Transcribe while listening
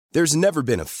There's never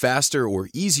been a faster or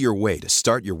easier way to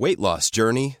start your weight loss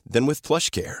journey than with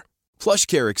PlushCare.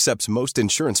 PlushCare accepts most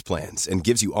insurance plans and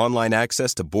gives you online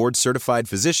access to board-certified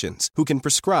physicians who can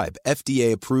prescribe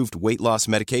FDA-approved weight loss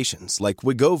medications like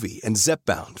Wegovy and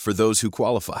Zepbound for those who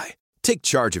qualify. Take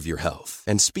charge of your health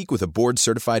and speak with a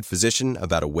board-certified physician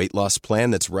about a weight loss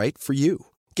plan that's right for you.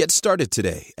 Get started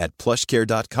today at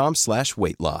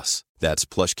plushcare.com/weight-loss. That's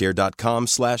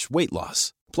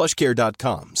plushcare.com/weight-loss.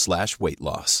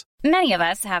 plushcare.com/weight-loss. Many of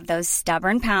us have those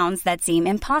stubborn pounds that seem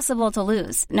impossible to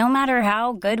lose, no matter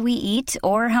how good we eat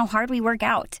or how hard we work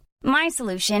out. My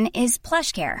solution is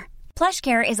PlushCare.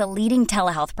 PlushCare is a leading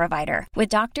telehealth provider with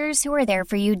doctors who are there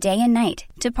for you day and night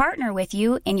to partner with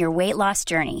you in your weight loss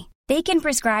journey. They can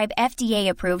prescribe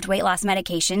FDA-approved weight loss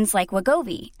medications like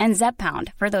Wegovy and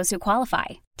Zepbound for those who qualify.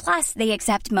 Plus, they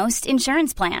accept most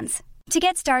insurance plans. To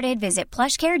get started, visit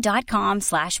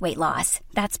plushcare.com/weight-loss.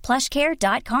 That's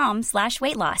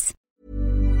plushcare.com/weight-loss.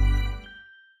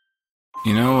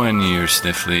 You know when you're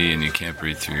sniffly and you can't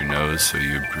breathe through your nose, so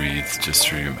you breathe just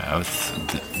through your mouth?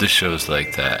 This show's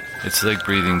like that. It's like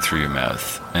breathing through your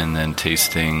mouth and then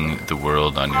tasting the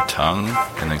world on your tongue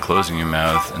and then closing your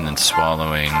mouth and then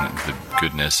swallowing the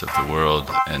goodness of the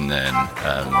world and then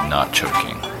not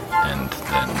choking and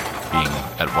then being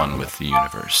at one with the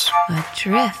universe.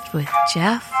 Adrift with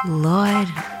Jeff Lloyd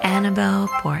and Annabelle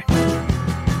Portman.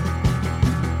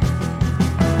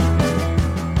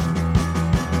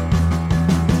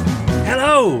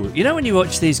 Hello! You know when you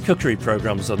watch these cookery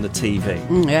programmes on the TV?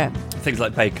 Yeah. Things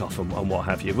like Bake Off and what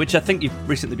have you, which I think you've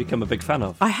recently become a big fan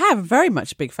of. I have, very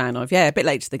much a big fan of, yeah. A bit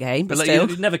late to the game, but like, still.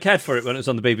 You never cared for it when it was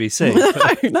on the BBC.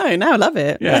 No, I love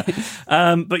it. Yeah.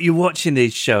 But you're watching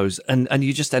these shows and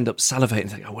you just end up salivating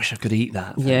and think, I wish I could eat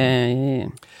that. Yeah.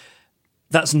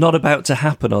 That's not about to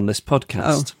happen on this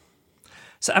podcast. Oh.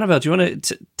 So, Annabelle, do you want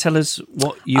to tell us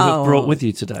what you have brought with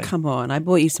you today? Come on, I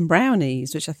bought you some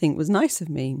brownies, which I think was nice of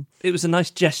me. It was a nice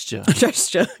gesture.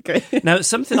 Okay. Now, it's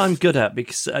something I'm good at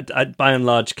because I by and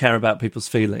large care about people's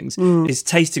feelings, is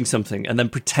tasting something and then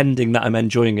pretending that I'm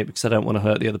enjoying it because I don't want to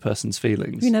hurt the other person's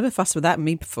feelings. You never fussed with that with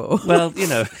me before. Well, you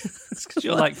know, it's because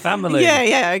you're like family.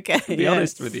 Yeah, okay. To be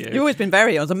honest with you. You've always been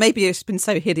very honest. Or maybe it's been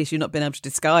so hideous you've not been able to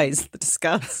disguise the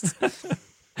disgust.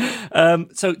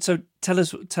 So tell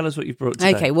us what you've brought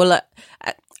today. Okay, well,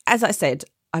 as I said,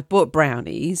 I bought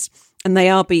brownies, and they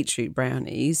are beetroot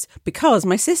brownies because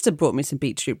my sister brought me some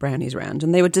beetroot brownies around,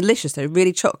 and they were delicious. They were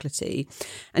really chocolatey,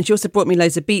 and she also brought me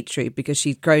loads of beetroot because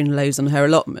she'd grown loads on her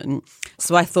allotment.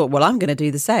 So I thought, well, I'm going to do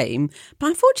the same. But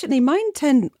unfortunately, mine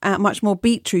turned out much more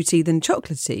beetrooty than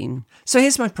chocolatey. So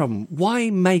here's my problem. Why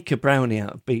make a brownie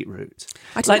out of beetroot?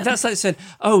 I don't know. That's like saying,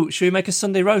 oh, should we make a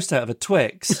Sunday roast out of a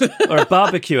Twix or a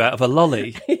barbecue out of a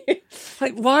lolly?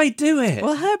 Like, why do it?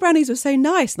 Well, her brownies were so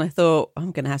nice, and I thought,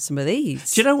 I'm going to have some of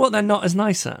these. Do you know what they're not as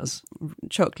nice as?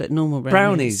 Chocolate, normal brownies.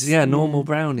 Brownies, yeah, normal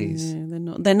brownies.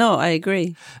 Yeah, they're not, I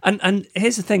agree. And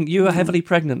here's the thing, you are heavily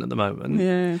pregnant at the moment.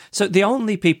 Yeah. So the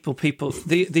only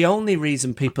the only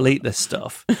reason people eat this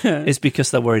stuff is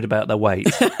because they're worried about their weight.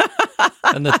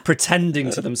 And they're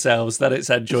pretending to themselves that it's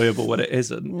enjoyable when it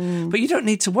isn't. But you don't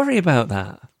need to worry about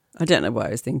that. I don't know what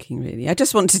I was thinking, really. I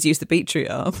just wanted to use the beetroot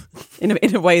up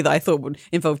in a way that I thought would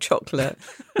involve chocolate.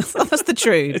 That's the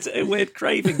truth. It's a weird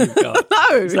craving you've got.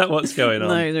 No. Is that what's going on?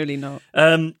 No, it's really not.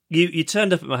 You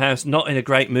turned up at my house not in a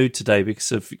great mood today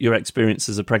because of your experience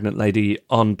as a pregnant lady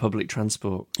on public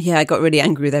transport. Yeah, I got really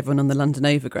angry with everyone on the London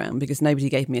Overground because nobody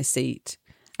gave me a seat.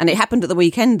 And it happened at the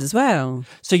weekend as well.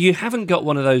 So you haven't got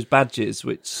one of those badges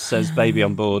which says baby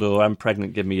on board or I'm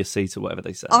pregnant, give me a seat or whatever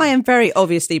they say. I am very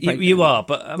obviously pregnant. You are,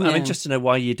 but I'm interested to know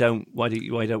why you don't wear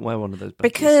one of those badges.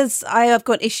 Because I have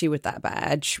got issue with that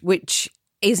badge, which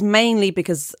is mainly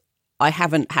because I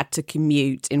haven't had to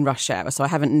commute in rush hour, so I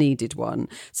haven't needed one.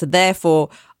 So therefore,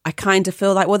 I kind of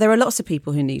feel like, well, there are lots of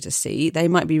people who need a seat. They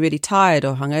might be really tired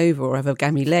or hungover or have a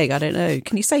gammy leg. I don't know.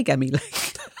 Can you say gammy leg?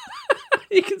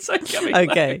 You can say gammy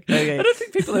okay. I don't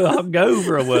think people who are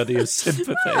hungover are worthy of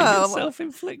sympathy. It's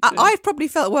self-inflicted. I've probably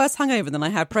felt worse hungover than I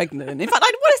have pregnant. In fact,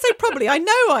 when I say probably, I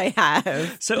know I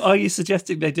have. So are you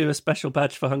suggesting they do a special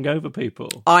badge for hungover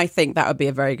people? I think that would be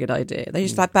a very good idea. They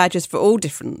just have badges for all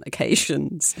different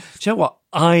occasions. Do you know what?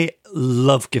 I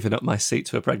love giving up my seat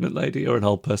to a pregnant lady or an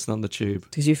old person on the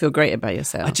tube. Did you feel great about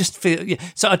yourself? I just feel,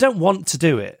 so I don't want to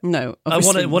do it. No, I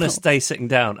want to stay sitting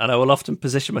down, and I will often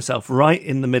position myself right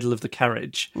in the middle of the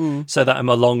carriage so that I'm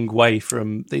a long way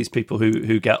from these people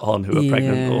who get on, who are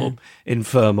pregnant or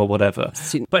infirm or whatever.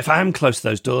 But if I am close to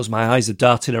those doors, my eyes are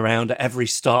darting around at every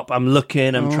stop. I'm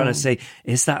looking, I'm trying to see,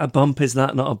 is that a bump? Is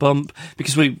that not a bump?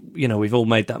 Because we've all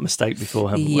made that mistake before,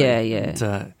 haven't we? Yeah.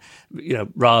 And,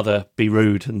 rather be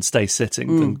rude and stay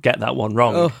sitting than get that one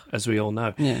wrong, as we all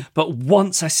know. Yeah. But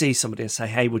once I see somebody and say,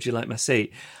 hey, would you like my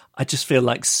seat? I just feel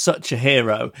like such a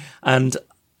hero. And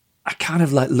I kind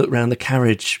of like look around the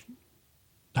carriage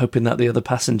hoping that the other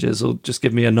passengers will just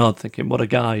give me a nod, thinking, what a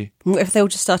guy. What if they all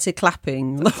just started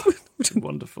clapping?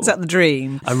 Wonderful. Is that the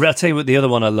dream? I'll tell you what, the other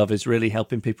one I love is really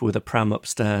helping people with a pram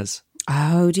upstairs.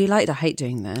 Oh, do you like that? I hate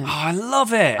doing that. Oh, I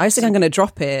love it. I just think I'm going to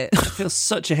drop it. I feel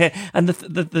such a hit. And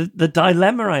the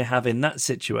dilemma I have in that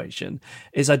situation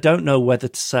is I don't know whether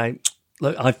to say,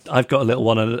 look, I've got a little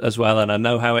one as well and I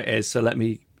know how it is, so let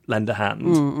me lend a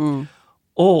hand.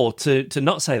 Or to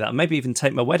not say that, maybe even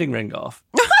take my wedding ring off.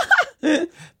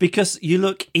 Because you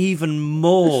look even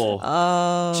more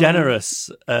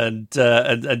generous and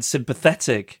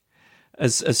sympathetic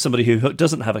as somebody who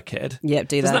doesn't have a kid. Yep,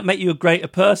 do that. Doesn't that make you a greater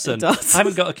person? It does. I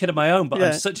haven't got a kid of my own, but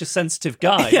I'm such a sensitive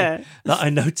guy that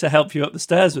I know to help you up the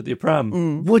stairs with your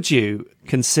pram. Would you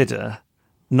consider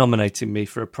nominating me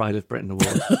for a Pride of Britain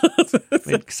award?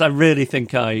 Because I really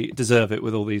think I deserve it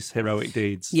with all these heroic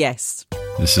deeds. Yes.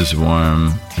 This is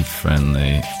warm and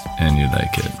friendly, and you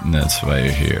like it, and that's why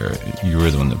you're here. You were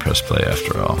the one that pressed play,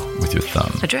 after all, with your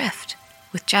thumb. Adrift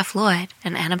with Jeff Lloyd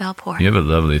and Annabelle Port. You have a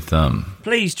lovely thumb.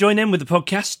 Please join in with the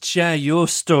podcast. Share your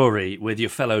story with your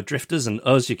fellow drifters and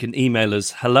us. You can email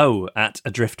us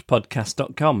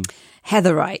hello@adriftpodcast.com.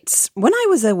 Heather writes, when I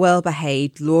was a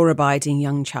well-behaved, law-abiding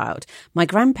young child, my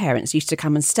grandparents used to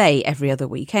come and stay every other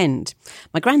weekend.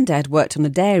 My granddad worked on a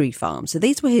dairy farm, so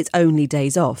these were his only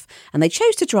days off, and they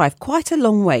chose to drive quite a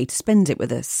long way to spend it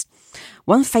with us.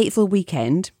 One fateful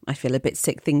weekend, I feel a bit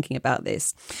sick thinking about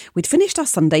this, we'd finished our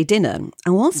Sunday dinner,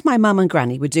 and whilst my mum and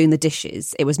granny were doing the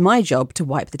dishes, it was my job to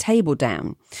wipe the table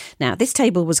down. Now, this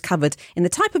table was covered in the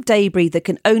type of debris that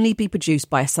can only be produced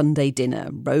by a Sunday dinner: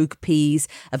 rogue peas,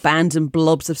 abandoned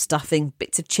blobs of stuffing,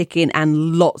 bits of chicken,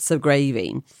 and lots of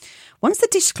gravy. Once the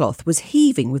dishcloth was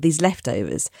heaving with these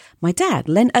leftovers, my dad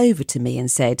leant over to me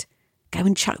and said, "Go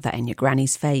and chuck that in your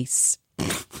granny's face."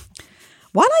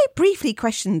 While I briefly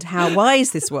questioned how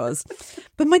wise this was,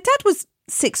 but my dad was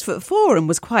 6'4" and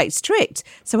was quite strict.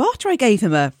 So after I gave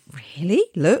him a "really?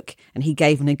 Look," and he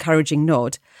gave an encouraging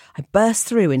nod, I burst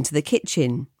through into the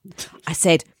kitchen. I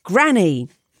said, "Granny."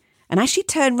 And as she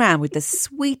turned round with the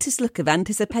sweetest look of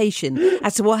anticipation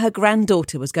as to what her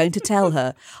granddaughter was going to tell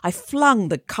her, I flung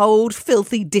the cold,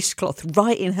 filthy dishcloth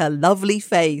right in her lovely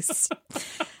face.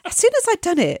 As soon as I'd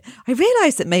done it, I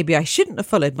realised that maybe I shouldn't have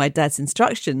followed my dad's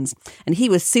instructions, and he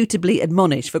was suitably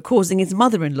admonished for causing his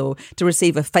mother-in-law to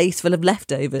receive a face full of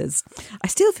leftovers. I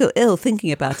still feel ill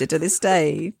thinking about it to this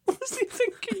day. What was he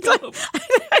thinking of?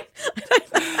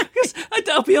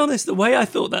 I'll be honest, the way I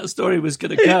thought that story was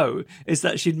going to go is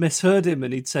that she'd misheard him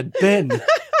and he'd said bin. I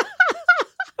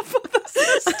thought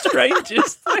that's the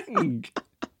strangest thing.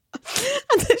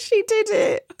 And that she did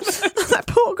it. That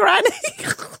poor granny.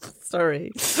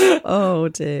 Sorry. Oh,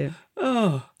 dear.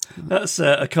 Oh, that's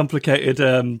a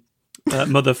complicated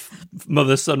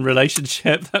mother-son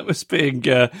relationship that was being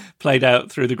played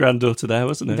out through the granddaughter there,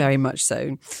 wasn't it? Very much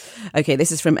so. Okay,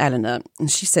 this is from Eleanor. And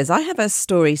she says, I have a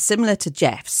story similar to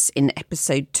Jeff's in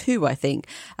episode 2, I think,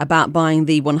 about buying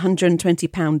the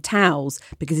 £120 towels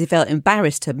because he felt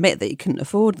embarrassed to admit that he couldn't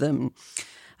afford them.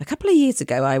 A couple of years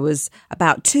ago, I was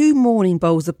about 2 morning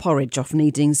bowls of porridge off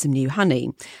needing some new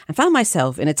honey and found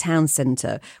myself in a town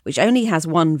centre which only has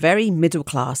one very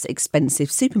middle-class,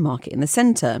 expensive supermarket in the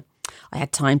centre. I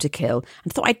had time to kill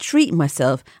and thought I'd treat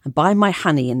myself and buy my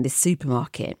honey in this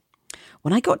supermarket.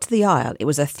 When I got to the aisle, it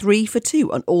was a 3 for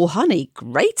 2 on all honey.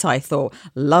 Great, I thought,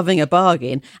 loving a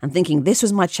bargain and thinking this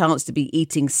was my chance to be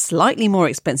eating slightly more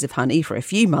expensive honey for a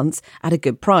few months at a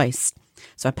good price.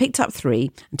 So I picked up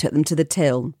 3 and took them to the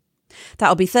till.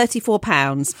 "That'll be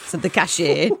 £34, said the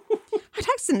cashier. I'd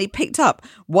accidentally picked up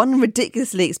one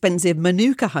ridiculously expensive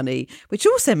Manuka honey, which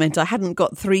also meant I hadn't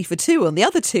got 3 for 2 on the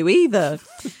other 2 either.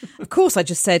 Of course, I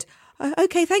just said,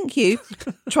 "OK, thank you,"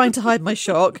 trying to hide my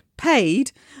shock,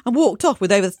 paid, and walked off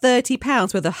with over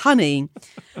 £30 worth of honey.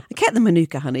 I kept the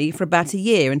Manuka honey for about a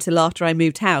year until after I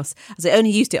moved house, as I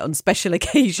only used it on special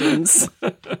occasions.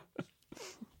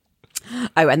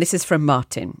 Oh, and this is from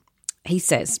Martin. He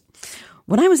says,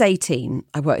 when I was 18,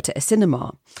 I worked at a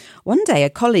cinema. One day, a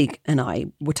colleague and I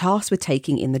were tasked with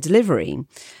taking in the delivery.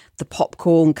 The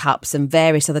popcorn, cups and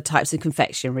various other types of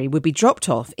confectionery would be dropped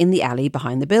off in the alley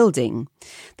behind the building.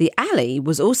 The alley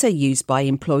was also used by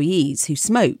employees who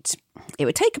smoked. It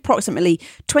would take approximately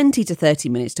 20 to 30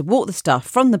 minutes to walk the stuff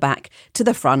from the back to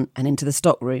the front and into the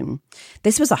stockroom.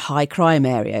 This was a high crime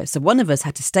area, so one of us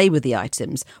had to stay with the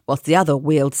items whilst the other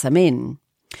wheeled some in.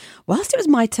 Whilst it was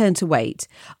my turn to wait,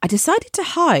 I decided to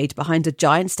hide behind a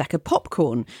giant stack of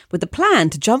popcorn with the plan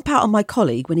to jump out on my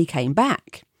colleague when he came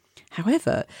back.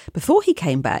 However, before he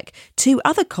came back, 2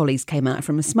 other colleagues came out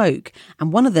from a smoke,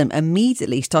 and one of them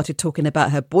immediately started talking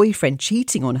about her boyfriend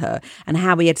cheating on her and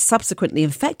how he had subsequently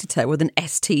infected her with an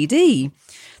STD.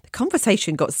 The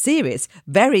conversation got serious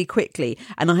very quickly,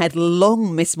 and I had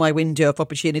long missed my window of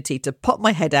opportunity to pop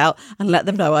my head out and let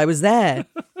them know I was there.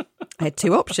 I had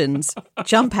 2 options: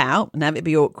 jump out and have it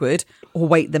be awkward, or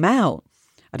wait them out.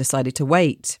 I decided to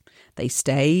wait. They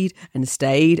stayed and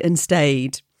stayed and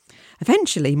stayed.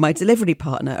 Eventually, my delivery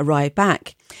partner arrived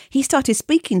back. He started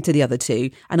speaking to the other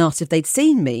 2 and asked if they'd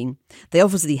seen me. They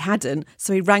obviously hadn't,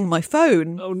 so he rang my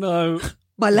phone. Oh, no.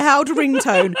 My loud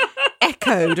ringtone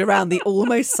echoed around the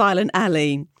almost silent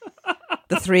alley.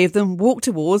 The 3 of them walked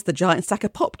towards the giant stack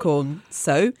of popcorn.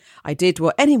 So I did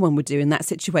what anyone would do in that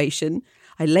situation.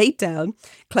 I laid down,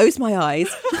 closed my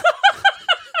eyes,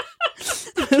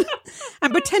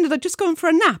 and pretended I'd just gone for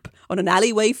a nap on an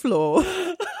alleyway floor.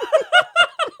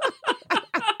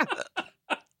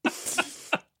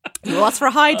 You asked for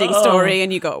a hiding story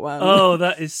and you got one. Oh,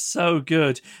 that is so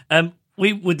good.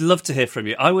 We would love to hear from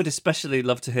you. I would especially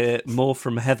love to hear more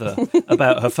from Heather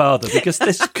about her father, because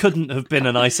this couldn't have been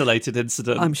an isolated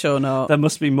incident. I'm sure not. There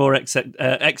must be more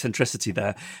eccentricity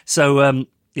there. So,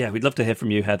 yeah, we'd love to hear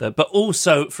from you, Heather, but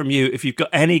also from you if you've got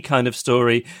any kind of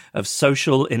story of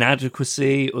social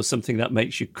inadequacy or something that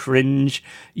makes you cringe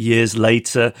years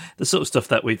later, the sort of stuff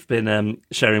that we've been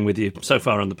sharing with you so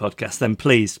far on the podcast, then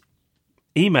please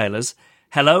email us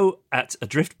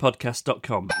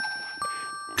hello@adriftpodcast.com.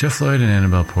 Jeff Lloyd and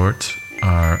Annabelle Port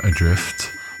are adrift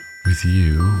with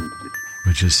you,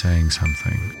 which is saying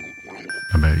something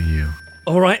about you.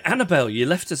 All right, Annabelle, you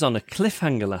left us on a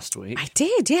cliffhanger last week. I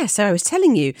did, yeah. So I was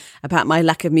telling you about my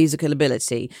lack of musical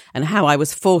ability and how I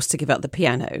was forced to give up the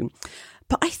piano.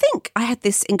 But I think I had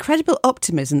this incredible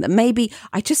optimism that maybe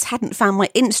I just hadn't found my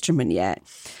instrument yet.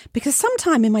 Because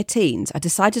sometime in my teens, I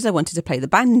decided I wanted to play the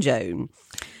banjo.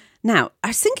 Now, I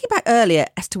was thinking back earlier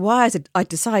as to why I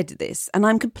decided this, and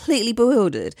I'm completely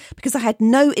bewildered because I had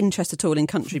no interest at all in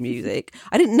country music.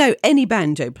 I didn't know any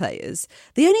banjo players.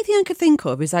 The only thing I could think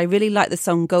of is I really liked the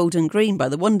song Golden Green by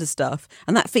the Wonder Stuff,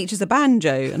 and that features a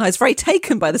banjo, and I was very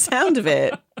taken by the sound of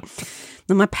it.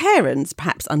 Now, my parents,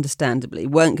 perhaps understandably,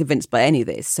 weren't convinced by any of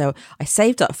this, so I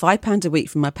saved up £5 a week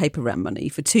from my paper round money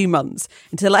for 2 months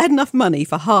until I had enough money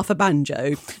for half a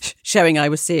banjo, showing I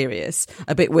was serious,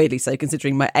 a bit weirdly so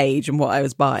considering my age and what I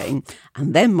was buying.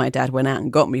 And then my dad went out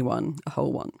and got me one, a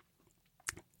whole one.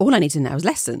 All I needed now was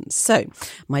lessons. So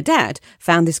my dad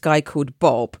found this guy called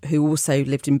Bob, who also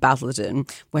lived in Basildon,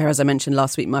 where, as I mentioned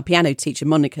last week, my piano teacher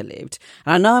Monica lived.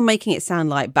 And I know I'm making it sound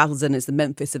like Basildon is the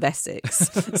Memphis of Essex.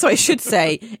 So I should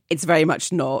say it's very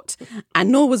much not.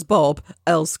 And nor was Bob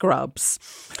Earl Scruggs.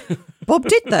 Bob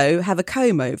did, though, have a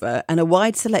comb over and a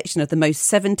wide selection of the most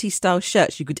 70s style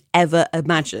shirts you could ever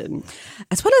imagine,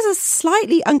 as well as a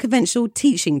slightly unconventional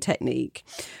teaching technique,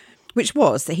 which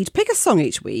was that he'd pick a song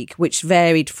each week, which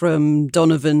varied from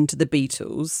Donovan to the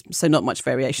Beatles, so not much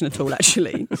variation at all,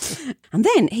 actually. And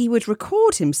then he would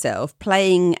record himself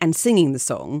playing and singing the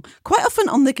song, quite often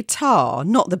on the guitar,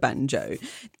 not the banjo.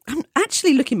 I'm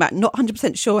actually, looking back, not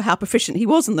 100% sure how proficient he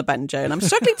was on the banjo, and I'm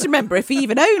struggling to remember if he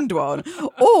even owned one,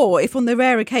 or if on the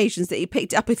rare occasions that he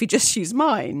picked it up, if he just used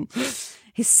mine.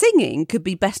 His singing could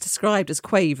be best described as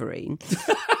quavery.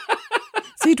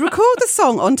 So he'd record the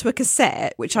song onto a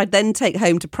cassette, which I'd then take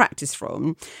home to practice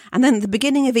from. And then at the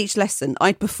beginning of each lesson,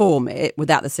 I'd perform it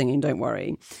without the singing, don't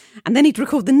worry. And then he'd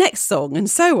record the next song and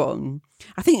so on.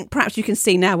 I think perhaps you can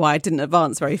see now why I didn't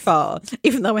advance very far,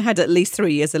 even though I had at least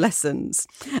 3 years of lessons.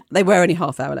 They were only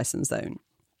half-hour lessons, though.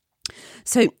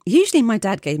 So usually my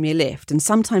dad gave me a lift, and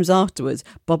sometimes afterwards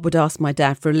Bob would ask my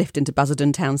dad for a lift into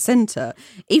Basildon town centre,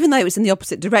 even though it was in the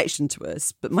opposite direction to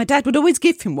us. But my dad would always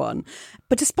give him one.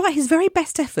 But despite his very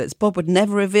best efforts, Bob would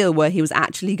never reveal where he was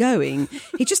actually going.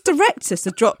 He'd just direct us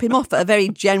to drop him off at a very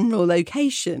general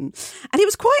location. And it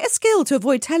was quite a skill to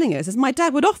avoid telling us, as my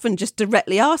dad would often just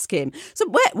directly ask him, "So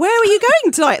where are you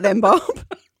going tonight then, Bob?"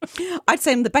 I'd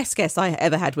say the best guess I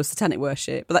ever had was satanic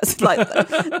worship, but that's like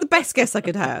the best guess I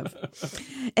could have.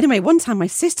 Anyway, one time my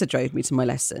sister drove me to my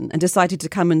lesson and decided to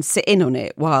come and sit in on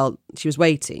it while she was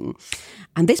waiting.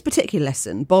 And this particular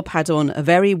lesson, Bob had on a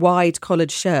very wide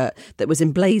collared shirt that was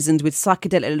emblazoned with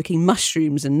psychedelic-looking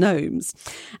mushrooms and gnomes.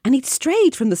 And he'd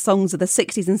strayed from the songs of the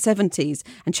 60s and 70s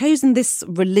and chosen this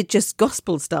religious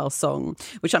gospel-style song,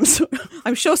 which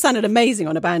I'm sure sounded amazing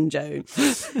on a banjo.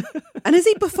 And as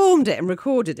he performed it and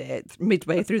recorded recorded it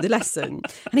midway through the lesson.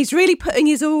 And he's really putting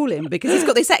his all in because he's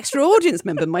got this extra audience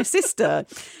member, my sister.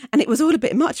 And it was all a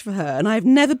bit much for her. And I've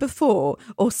never before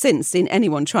or since seen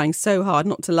anyone trying so hard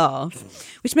not to laugh,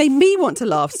 which made me want to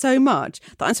laugh so much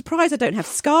that I'm surprised I don't have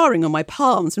scarring on my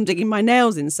palms from digging my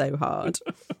nails in so hard.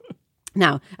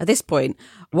 Now, at this point,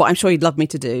 what I'm sure you'd love me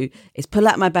to do is pull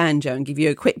out my banjo and give you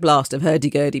a quick blast of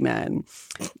Hurdy-Gurdy Man.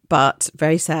 But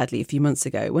very sadly, a few months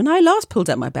ago, when I last pulled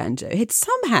out my banjo, it had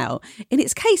somehow, in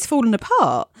its case, fallen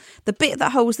apart. The bit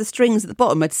that holds the strings at the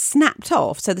bottom had snapped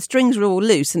off, so the strings were all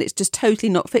loose and it's just totally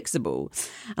not fixable.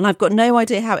 And I've got no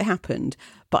idea how it happened,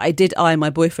 but I did eye my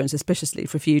boyfriend suspiciously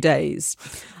for a few days.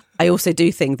 I also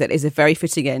do think that is a very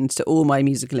fitting end to all my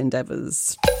musical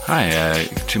endeavours. Hi,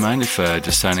 do you mind if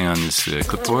just signing on this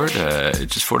clipboard?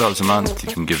 It's just $4 a month.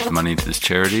 You can give the money to this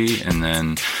charity, and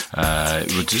then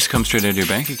it will just come straight out of your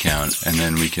bank account, and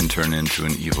then we can turn into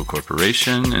an evil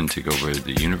corporation and take over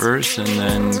the universe, and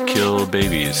then kill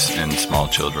babies and small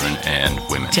children and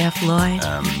women. Jeff Lloyd,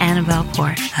 Annabelle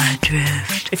Port,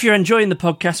 Adrift. If you're enjoying the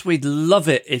podcast, we'd love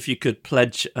it if you could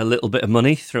pledge a little bit of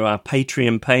money through our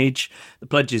Patreon page. The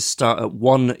pledges start at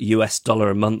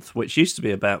 $1 a month, which used to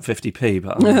be about 50p,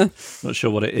 but I'm not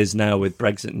sure what it is now with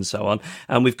Brexit and so on.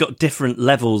 And we've got different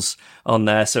levels on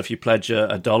there. So if you pledge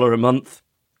 $1 a month,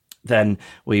 then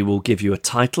we will give you a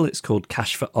title. It's called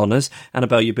Cash for Honours.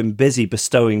 Annabelle, you've been busy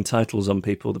bestowing titles on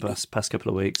people the past couple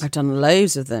of weeks. I've done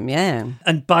loads of them, yeah.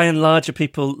 And by and large, are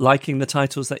people liking the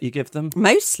titles that you give them?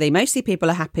 Mostly people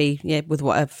are happy, with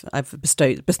what I've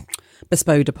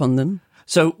bestowed upon them.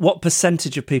 So what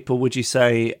percentage of people would you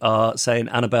say are saying,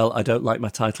 Annabelle, I don't like my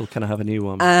title, can I have a new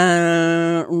one?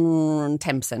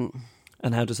 10%.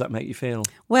 And how does that make you feel?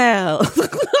 Well,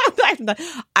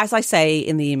 as I say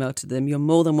in the email to them, you're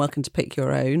more than welcome to pick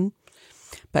your own.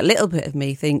 But a little bit of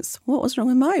me thinks, what was wrong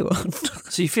with my one?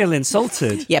 So you feel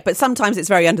insulted? Yeah, but sometimes it's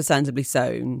very understandably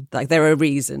so. Like, there are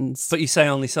reasons. But you say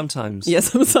only sometimes?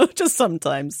 Yes, just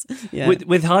sometimes. Yeah.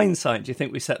 With hindsight, do you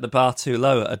think we set the bar too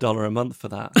low at $1 a month for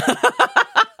that?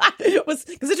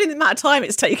 Considering the amount of time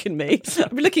it's taken me,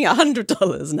 I'd be looking at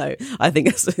 $100. No, I think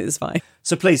it's fine.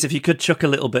 So please, if you could chuck a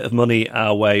little bit of money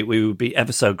our way, we would be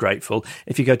ever so grateful.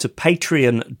 If you go to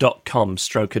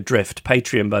patreon.com/adrift,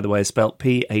 Patreon, by the way, is spelled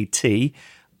Patreon,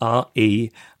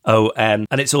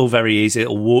 and it's all very easy.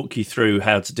 It'll walk you through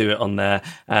how to do it on there,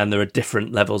 and there are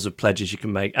different levels of pledges you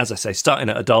can make. As I say, starting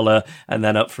at $1 and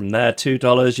then up from there,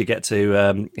 $2. You get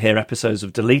to hear episodes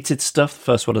of deleted stuff. The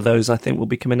first one of those, I think, will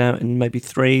be coming out in maybe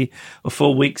 3 or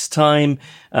 4 weeks' time.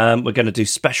 We're going to do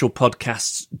special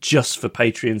podcasts just for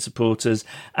Patreon supporters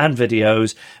and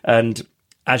videos. And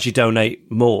as you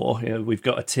donate more, we've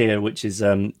got a tier which is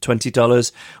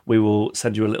 $20. We will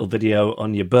send you a little video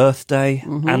on your birthday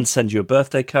and send you a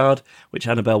birthday card, which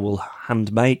Annabelle will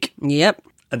hand make. Yep.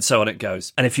 And so on it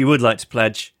goes. And if you would like to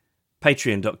pledge,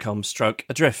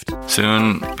 patreon.com/adrift.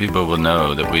 Soon people will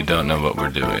know that we don't know what we're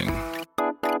doing.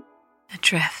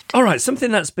 Adrift. All right,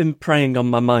 something that's been preying on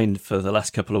my mind for the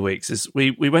last couple of weeks is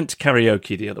we went to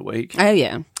karaoke the other week. Oh,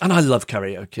 yeah. And I love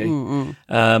karaoke.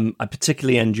 I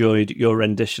particularly enjoyed your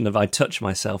rendition of I Touch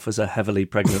Myself as a heavily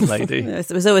pregnant lady.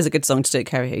 It was always a good song to do at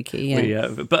karaoke, yeah.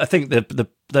 But I think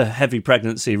the heavy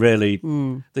pregnancy really,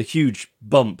 the huge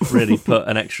bump really put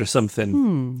an extra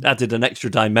something, added an extra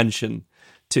dimension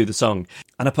to the song.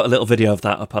 And I put a little video of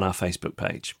that up on our Facebook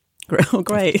page. Oh,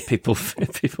 great. If people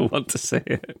want to see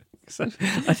it. So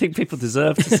I think people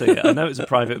deserve to see it. I know it's a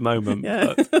private moment.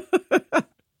 Yeah.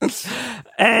 But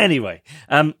anyway,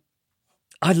 I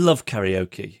love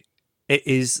karaoke. It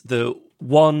is the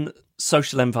one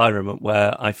social environment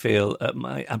where I feel at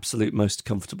my absolute most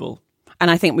comfortable. And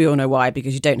I think we all know why,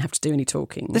 because you don't have to do any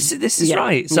talking. This is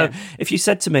right. So if you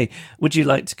said to me, would you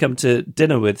like to come to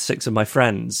dinner with 6 of my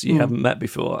friends you haven't met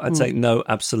before? I'd say, no,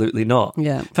 absolutely not.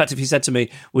 Yeah. In fact, if you said to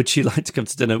me, would you like to come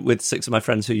to dinner with 6 of my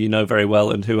friends who you know very well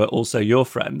and who are also your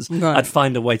friends? Right. I'd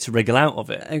find a way to wriggle out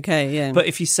of it. Okay, yeah. But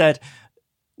if you said,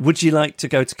 would you like to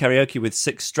go to karaoke with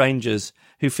 6 strangers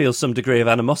who feel some degree of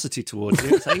animosity towards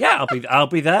you? I'd say, yeah, I'll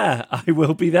be there. I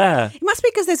will be there. It must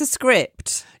be because there's a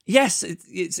script. Yes,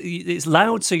 it's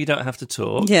loud, so you don't have to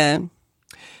talk. Yeah.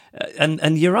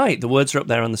 And you're right, the words are up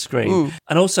there on the screen.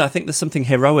 And also, I think there's something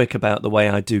heroic about the way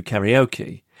I do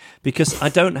karaoke, because I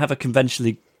don't have a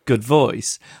conventionally good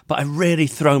voice, but I really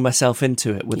throw myself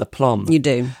into it with aplomb. You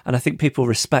do. And I think people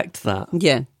respect that.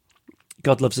 Yeah.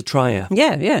 God loves a trier.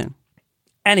 Yeah, yeah.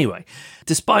 Anyway,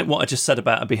 despite what I just said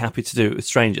about I'd be happy to do it with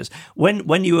strangers,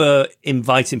 when you are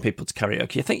inviting people to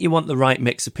karaoke, I think you want the right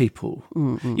mix of people.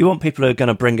 You want people who are going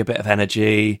to bring a bit of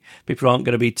energy, people who aren't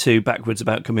going to be too backwards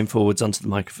about coming forwards onto the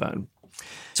microphone.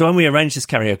 So So when we arranged this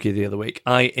karaoke the other week,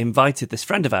 I invited this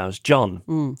friend of ours, John,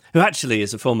 who actually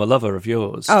is a former lover of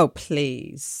yours. Oh,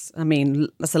 please. I mean,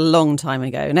 that's a long time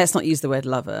ago. And let's not use the word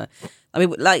lover. I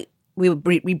mean, like, we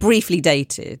briefly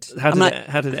dated. How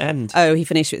did it end? Oh, he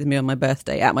finished with me on my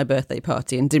birthday, at my birthday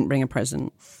party, and didn't bring a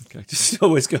present. Okay, just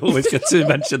always good to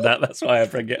mention that. That's why I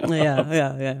bring it up.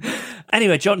 Yeah.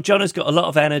 Anyway, John has got a lot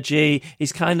of energy.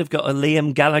 He's kind of got a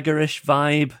Liam Gallagher-ish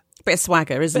vibe. Bit of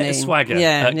swagger, isn't he? Bit of swagger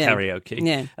at karaoke.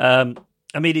 Yeah.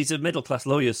 I mean, he's a middle-class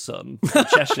lawyer's son from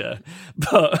Cheshire,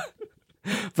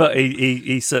 but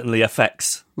he certainly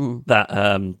affects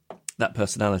that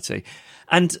personality.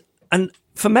 And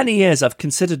for many years, I've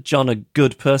considered John a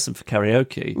good person for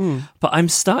karaoke, but I'm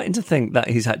starting to think that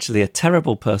he's actually a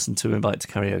terrible person to invite to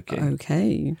karaoke.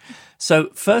 Okay. So,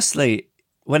 firstly,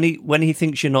 when he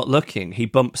thinks you're not looking, he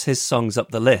bumps his songs up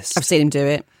the list. I've seen him do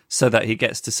it. So that he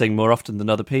gets to sing more often than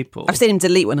other people. I've seen him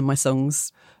delete one of my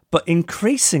songs. But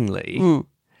increasingly,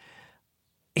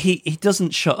 he doesn't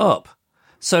shut up.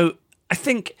 So I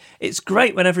think it's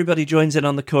great when everybody joins in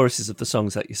on the choruses of the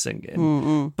songs that you're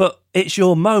singing, but it's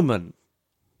your moment.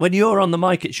 When you're on the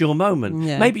mic, it's your moment.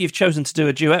 Yeah. Maybe you've chosen to do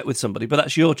a duet with somebody, but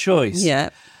that's your choice.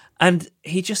 Yeah. And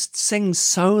he just sings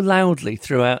so loudly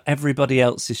throughout everybody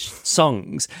else's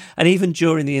songs. And even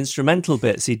during the instrumental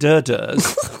bits, he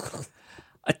does.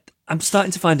 I'm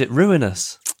starting to find it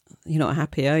ruinous. You're not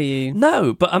happy, are you?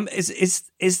 No, but is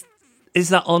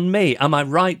that on me? Am I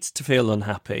right to feel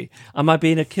unhappy? Am I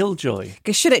being a killjoy?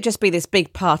 Because should it just be this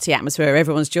big party atmosphere where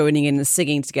everyone's joining in and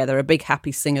singing together, a big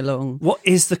happy sing-along? What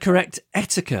is the correct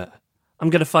etiquette? I'm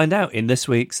going to find out in this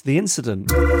week's The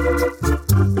Incident.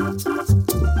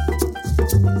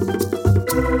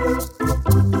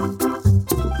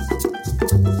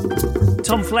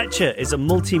 Tom Fletcher is a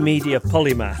multimedia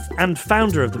polymath and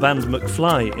founder of the band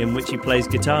McFly, in which he plays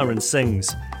guitar and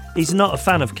sings. He's not a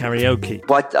fan of karaoke.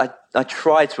 Well, I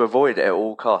try to avoid it at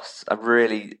all costs. I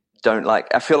really don't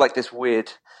like. I feel like this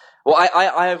weird. Well,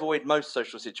 I avoid most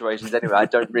social situations anyway. I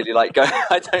don't really like going.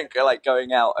 I don't like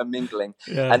going out and mingling.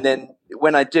 Yeah. And then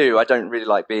when I do, I don't really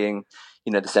like being,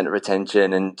 the center of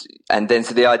attention. And then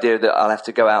so the idea that I'll have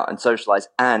to go out and socialize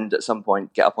and at some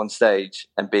point get up on stage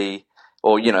and be,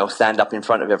 or stand up in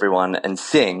front of everyone and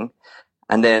sing,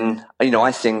 and then I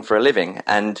sing for a living,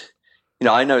 and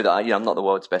I know that I'm not the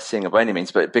world's best singer by any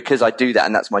means, but because I do that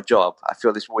and that's my job, I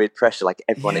feel this weird pressure, like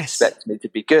everyone expects me to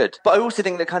be good. But I also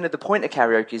think that kind of the point of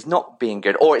karaoke is not being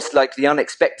good, or it's like the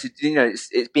unexpected,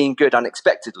 it's being good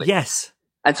unexpectedly. Yes.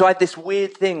 And so I have this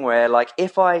weird thing where, like,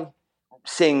 if I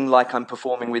sing like I'm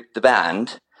performing with the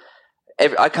band,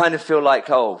 I kind of feel like,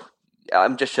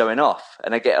 I'm just showing off,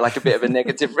 and I get like a bit of a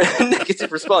negative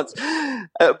response.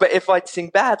 But if I sing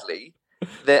badly,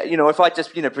 that if I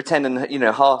just pretend and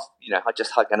half I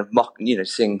just kind of mock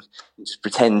sing, just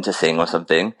pretend to sing or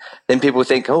something, then people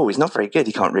think, he's not very good.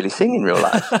 He can't really sing in real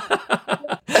life.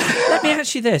 Let me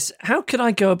ask you this: how could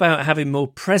I go about having more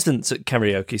presence at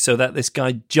karaoke so that this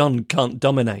guy John can't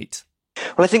dominate?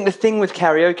 Well, I think the thing with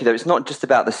karaoke though, it's not just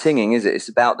about the singing, is it? It's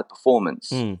about the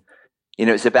performance.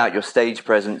 It's about your stage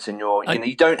presence and your.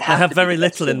 You don't have. I have very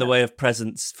little in the way of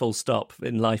presence, full stop,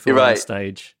 in life or on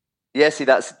stage. Yeah, see,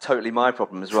 that's totally my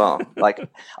problem as well. Like,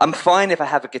 I'm fine if I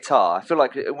have a guitar. I feel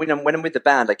like when I'm with the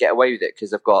band, I get away with it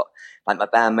because I've got like my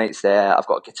bandmates there. I've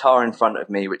got a guitar in front of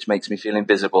me, which makes me feel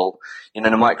invisible. And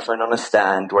a microphone on a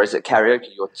stand. Whereas at karaoke,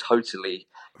 you're totally.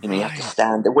 You have to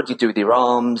stand. What do you do with your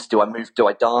arms? Do I move? Do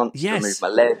I dance? Yes. Do I move my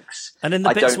legs? And in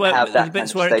the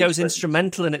bits where it goes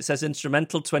instrumental and it says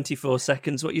instrumental 24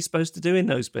 seconds, what are you supposed to do in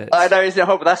those bits? I know, isn't it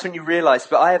horrible? That's when you realise.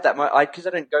 But I have that because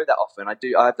I don't go that often.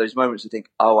 I have those moments where I think,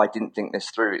 I didn't think this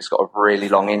through. It's got a really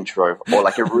long intro, or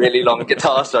like a really long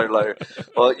guitar solo,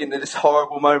 or this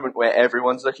horrible moment where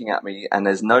everyone's looking at me and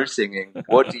there's no singing.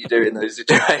 What do you do in those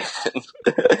situations?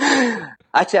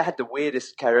 Actually, I had the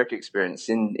weirdest karaoke experience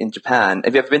in Japan.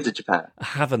 Have you ever been to Japan? I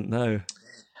haven't, no.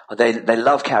 They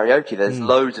love karaoke. There's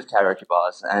loads of karaoke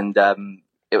bars, and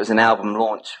it was an album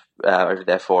launch over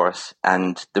there for us,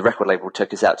 and the record label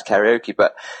took us out to karaoke,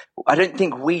 but I don't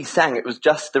think we sang. It was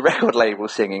just the record label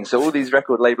singing. So all these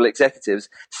record label executives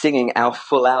singing our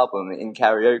full album in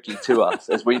karaoke to us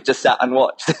as we just sat and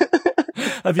watched.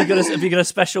 Have you got a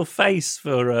special face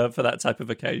for that type of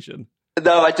occasion?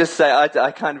 No, I just say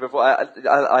I kind of avoid.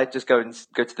 I just go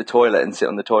to the toilet and sit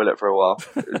on the toilet for a while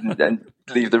and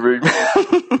leave the room.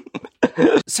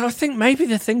 So I think maybe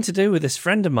the thing to do with this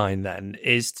friend of mine then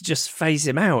is to just phase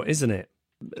him out, isn't it?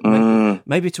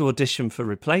 Maybe to audition for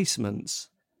replacements.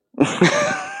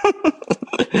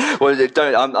 Well,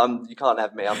 don't. You can't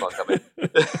have me. I'm not coming.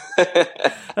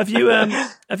 Have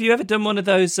you ever done one of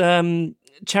those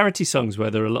charity songs where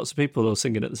there are lots of people all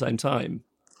singing at the same time?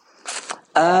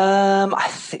 I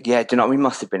think, do you know, we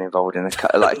must have been involved in a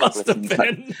couple of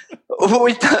things.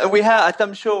 We have.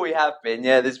 I'm sure we have been.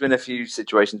 Yeah, there's been a few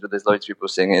situations where there's loads of people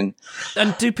singing.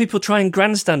 And do people try and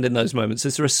grandstand in those moments?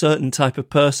 Is there a certain type of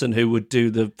person who would do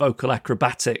the vocal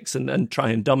acrobatics and try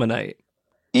and dominate?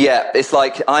 Yeah, it's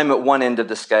like I'm at one end of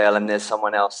the scale and there's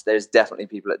someone else. There's definitely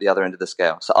people at the other end of the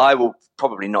scale. So I will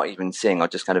probably not even sing. I'll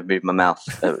just kind of move my mouth,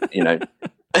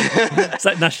 It's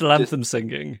like national anthem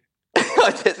singing.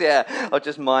 I'll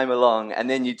just mime along. And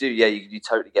then you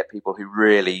totally get people who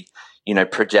really,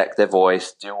 project their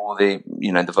voice, do all the,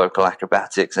 the vocal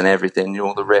acrobatics and everything, do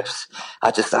all the riffs.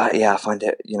 I find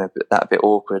it, that a bit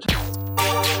awkward.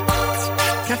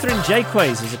 Catherine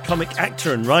Jaques is a comic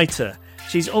actor and writer.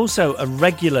 She's also a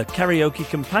regular karaoke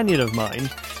companion of mine,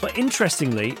 but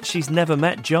interestingly, she's never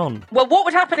met John. Well, what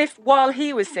would happen if, while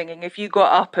he was singing, if you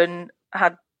got up and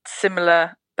had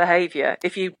similar behaviour?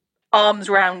 If you arms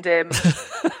round him,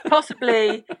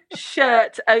 possibly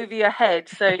shirt over your head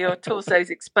so your torso's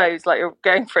exposed, like you're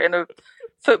going for it in a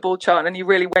football chant, and you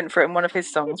really went for it in one of his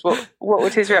songs, what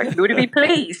would his reaction be? Would he be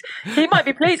pleased? He might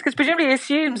be pleased because presumably he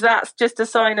assumes that's just a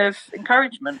sign of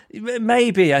encouragement.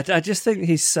 Maybe. I just think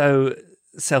he's so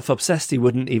self-obsessed he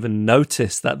wouldn't even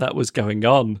notice that was going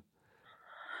on.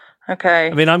 Okay.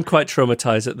 I mean, I'm quite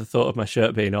traumatised at the thought of my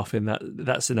shirt being off in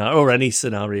that scenario, or any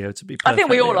scenario, to be perfectly I think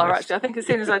we all honest. are, actually. I think as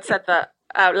soon as I'd said that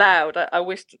out loud, I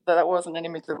wished that wasn't an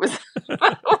image that was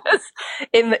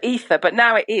in the ether, but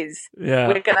now it is. Yeah.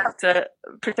 We're going to have to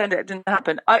pretend it didn't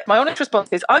happen. My honest response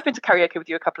is, I've been to karaoke with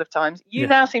you a couple of times. You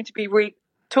now seem to be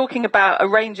talking about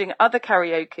arranging other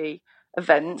karaoke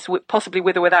events, possibly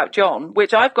with or without John,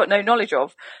 which I've got no knowledge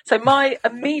of. So my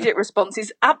immediate response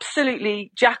is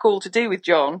absolutely jack all to do with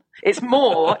John. It's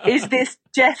more, is this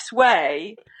Jeff's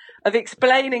way of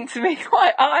explaining to me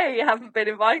why I haven't been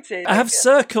invited? I have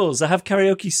circles. I have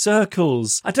karaoke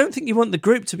circles. I don't think you want the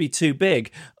group to be too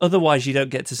big, otherwise you don't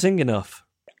get to sing enough.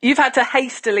 You've had to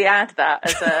hastily add that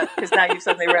because now you've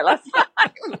suddenly realised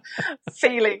I'm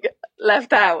feeling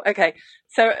left out. Okay,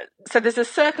 so there's a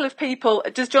circle of people.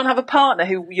 Does John have a partner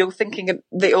who you're thinking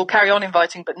that you'll carry on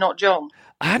inviting, but not John?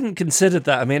 I hadn't considered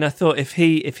that. I mean, I thought if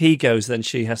he goes, then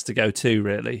she has to go too,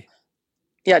 really.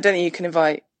 Yeah, I don't think you can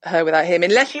invite her without him,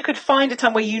 unless you could find a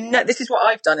time where this is what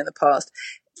I've done in the past.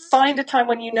 Find a time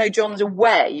when John's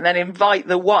away, and then invite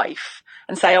the wife.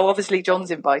 And say, obviously John's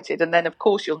invited, and then of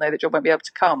course you'll know that John won't be able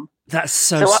to come. That's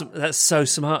so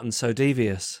smart and so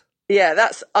devious. Yeah,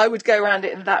 I would go around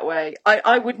it in that way.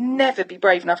 I would never be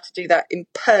brave enough to do that in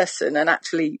person and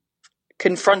actually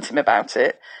confront him about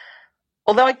it.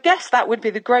 Although I guess that would be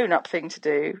the grown-up thing to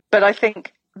do. But I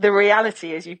think the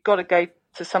reality is you've got to go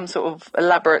to some sort of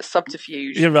elaborate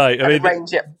subterfuge. You're right.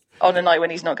 Arrange it on a night when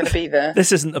he's not going to be there.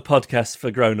 This isn't a podcast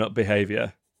for grown-up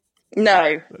behaviour.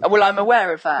 No. Well, I'm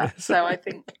aware of that. So I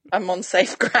think I'm on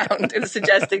safe ground in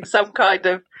suggesting some kind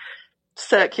of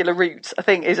circular route. I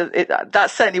think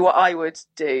that's certainly what I would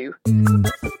do.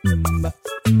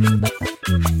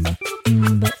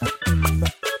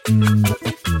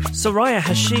 Soraya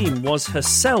Hashim was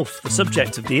herself the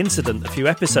subject of the incident a few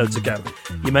episodes ago.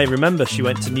 You may remember she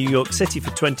went to New York City for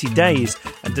 20 days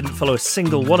and didn't follow a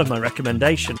single one of my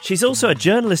recommendations. She's also a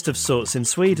journalist of sorts in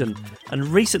Sweden and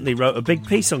recently wrote a big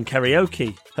piece on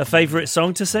karaoke. Her favourite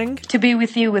song to sing? To Be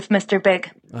With You with Mr.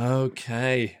 Big.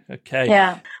 Okay.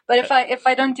 Yeah, but if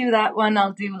I don't do that one,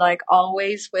 I'll do like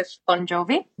Always with Bon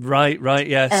Jovi. Right,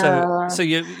 yeah. So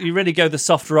you really go the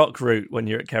soft rock route when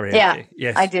you're at karaoke? Yeah,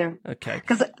 yes. I do. Okay.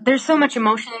 Because there's so much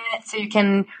emotion in it, so you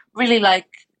can really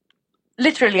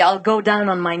literally I'll go down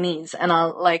on my knees and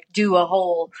I'll do a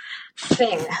whole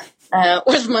thing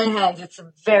with my hands. It's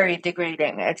very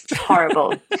degrading. It's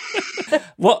horrible.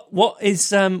 What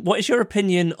is your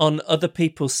opinion on other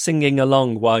people singing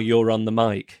along while you're on the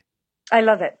mic? I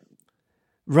love it.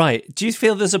 Right. Do you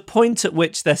feel there's a point at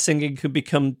which their singing could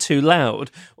become too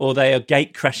loud or they are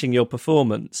gate crashing your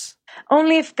performance?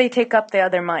 Only if they take up the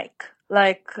other mic.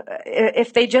 Like,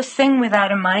 if they just sing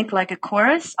without a mic, like a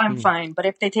chorus, I'm fine. But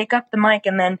if they take up the mic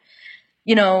and then,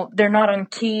 they're not on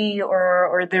key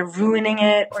or they're ruining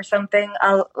it or something,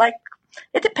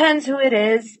 it depends who it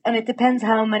is, and it depends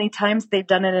how many times they've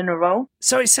done it in a row.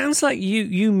 So it sounds like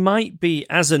you might be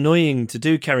as annoying to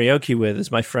do karaoke with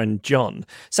as my friend John.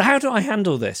 So how do I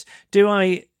handle this? Do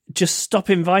I just stop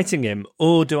inviting him,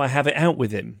 or do I have it out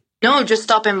with him? No, just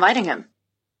stop inviting him.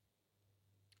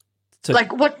 So,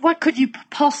 what could you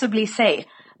possibly say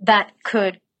that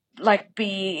could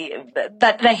be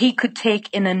that he could take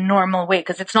in a normal way,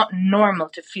 because it's not normal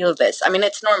to feel this. I mean,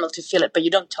 it's normal to feel it, but you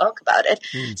don't talk about it.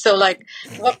 So like,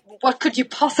 what could you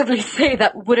possibly say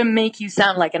that wouldn't make you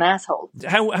sound like an asshole?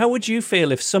 How would you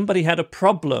feel if somebody had a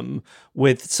problem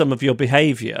with some of your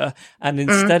behaviour and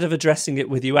instead of addressing it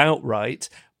with you outright,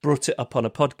 brought it up on a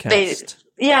podcast?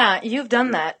 Yeah, you've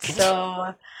done that.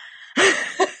 So do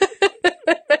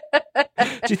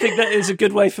you think that is a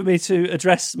good way for me to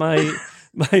address my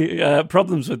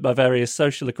problems with my various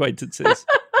social acquaintances?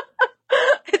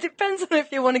 It depends on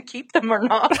if you want to keep them or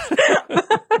not.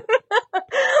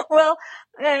 Well,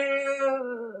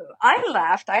 I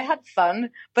laughed. I had fun,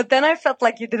 but then I felt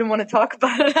like you didn't want to talk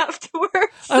about it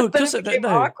afterwards. Oh, because it became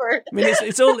awkward. I mean,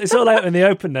 it's all out in the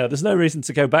open now. There's no reason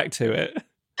to go back to it.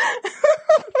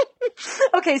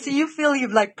 Okay, so you feel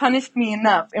you've like punished me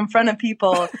enough in front of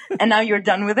people, and now you're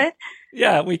done with it?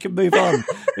 Yeah, we can move on.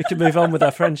 We can move on with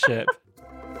our friendship.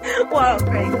 Wow,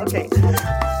 great. Okay.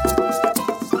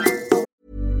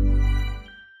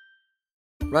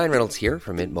 Ryan Reynolds here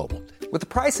from Mint Mobile. With the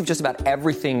price of just about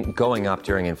everything going up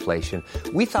during inflation,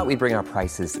 we thought we'd bring our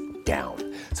prices down.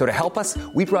 So to help us,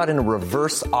 we brought in a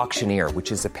reverse auctioneer, which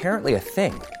is apparently a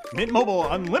thing. Mint Mobile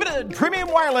Unlimited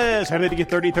Premium Wireless. How to get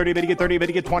 30, 30, bit to get 30, bit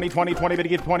to get 20, 20, 20, bit to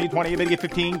get 20, 20, bit to get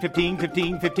 15, 15,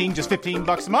 15, 15, just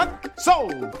 $15 a month?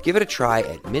 Sold! Give it a try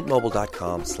at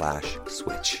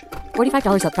mintmobile.com/switch.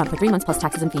 $45 up front for 3 months plus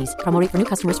taxes and fees. Promo rate for new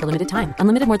customers for limited time.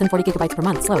 Unlimited more than 40 gigabytes per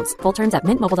month. Slows full terms at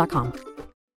mintmobile.com.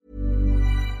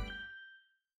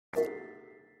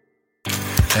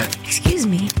 Excuse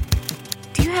me,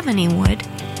 do you have any wood?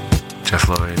 Jeff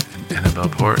Lloyd and Annabelle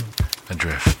Port,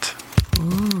 Adrift.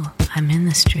 Ooh, I'm in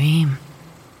the stream.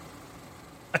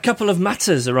 A couple of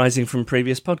matters arising from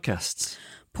previous podcasts.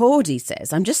 Pordy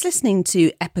says, I'm just listening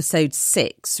to episode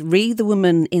 6, Re the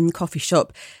woman in the coffee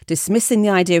shop dismissing the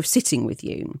idea of sitting with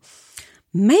you.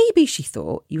 Maybe she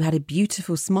thought you had a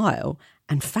beautiful smile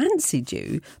and fancied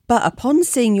you, but upon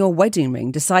seeing your wedding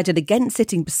ring decided against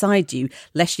sitting beside you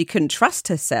lest she couldn't trust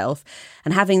herself,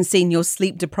 and having seen your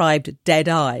sleep-deprived dead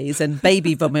eyes and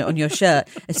baby vomit on your shirt,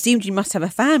 assumed you must have a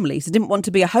family, so didn't want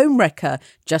to be a homewrecker.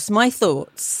 Just my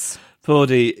thoughts.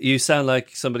 Pordy, you sound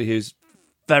like somebody who's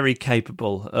very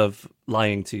capable of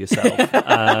lying to yourself,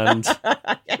 and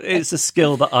it's a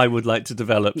skill that I would like to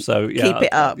develop. So yeah, keep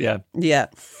it up. Yeah.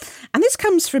 And this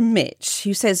comes from Mitch,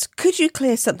 who says, could you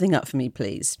clear something up for me,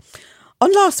 please?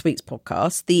 On last week's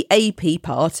podcast, the AP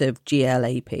part of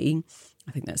GLAP,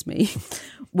 I think that's me,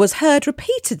 was heard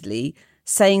repeatedly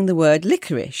saying the word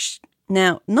licorice.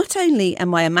 Now, not only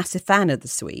am I a massive fan of the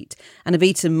sweet and have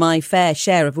eaten my fair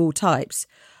share of all types,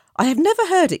 I have never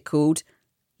heard it called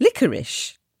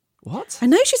licorice. What? I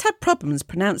know she's had problems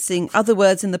pronouncing other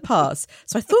words in the past,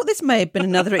 so I thought this may have been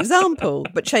another example,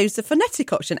 but chose the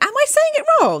phonetic option. Am I saying it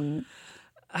wrong?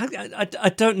 I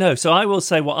don't know. So I will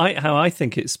say how I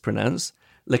think it's pronounced.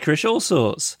 Licorice all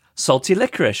sorts. Salty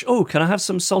licorice. Oh, can I have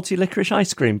some salty licorice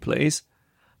ice cream, please?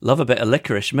 Love a bit of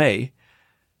licorice, me.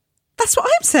 That's what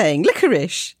I'm saying,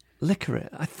 licorice. Licorice.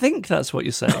 I think that's what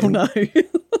you're saying. Oh, no.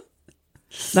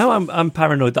 Now I'm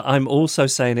paranoid that I'm also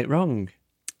saying it wrong.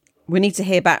 We need to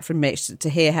hear back from Mitch to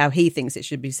hear how he thinks it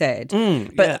should be said.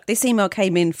 But this email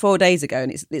came in 4 days ago,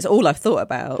 and it's all I've thought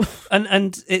about.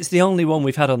 And it's the only one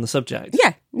we've had on the subject.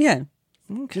 Yeah.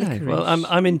 Okay. Licorice. Well,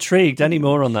 I'm intrigued. Any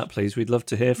more on that, please? We'd love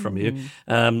to hear from you.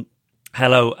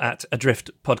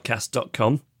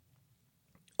 hello@adriftpodcast.com.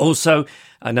 Also,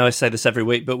 I know I say this every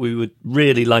week, but we would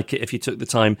really like it if you took the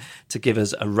time to give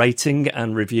us a rating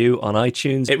and review on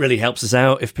iTunes. It really helps us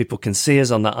out if people can see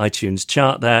us on that iTunes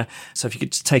chart there. So if you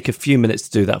could just take a few minutes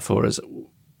to do that for us,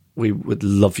 we would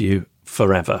love you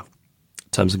forever.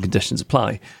 Terms and conditions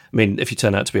apply. I mean, if you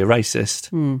turn out to be a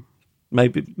racist,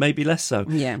 maybe less so.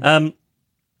 Yeah. And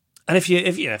if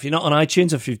you're not on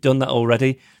iTunes, if you've done that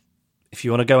already, if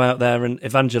you want to go out there and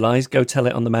evangelize, go tell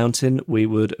it on the mountain. We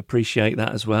would appreciate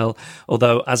that as well.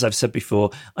 Although, as I've said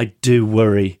before, I do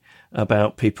worry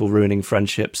about people ruining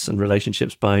friendships and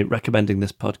relationships by recommending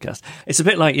this podcast. It's a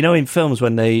bit like, in films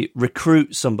when they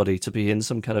recruit somebody to be in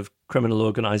some kind of criminal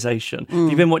organisation.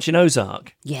 Have you been watching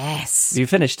Ozark? Yes. Have you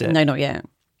finished it? No, not yet.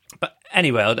 But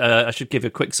anyway, I should give a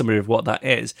quick summary of what that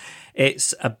is.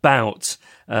 It's about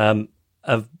a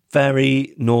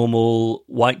very normal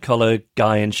white-collar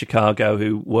guy in Chicago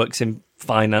who works in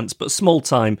finance, but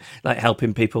small-time, like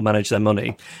helping people manage their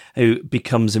money, who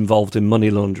becomes involved in money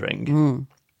laundering.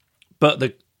 But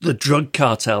the drug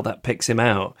cartel that picks him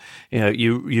out,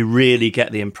 you really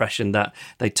get the impression that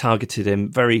they targeted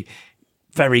him very,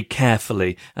 very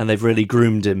carefully, and they've really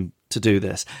groomed him to do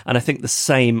this. And I think the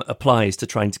same applies to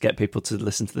trying to get people to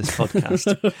listen to this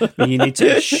podcast. You need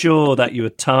to ensure that you are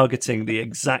targeting the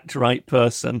exact right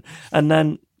person, and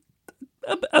then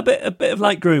a bit of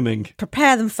like grooming.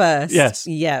 Prepare them first. Yes.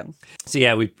 Yeah. So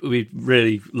yeah, we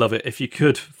really love it if you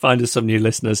could find us some new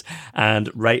listeners and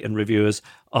rate and review us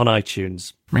on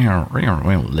iTunes.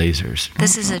 Lasers.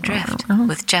 This is Adrift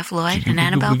with Jeff Lloyd and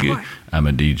Annabelle Port. I'm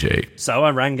a DJ. So I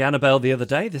rang Annabelle the other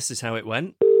day. This is how it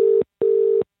went.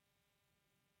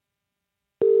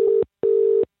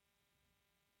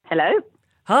 Hello?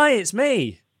 Hi, it's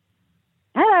me.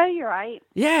 Hello, you're right.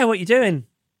 Yeah, what you doing?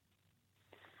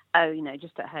 Oh,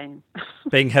 just at home.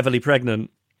 Being heavily pregnant.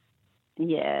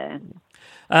 Yeah.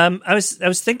 I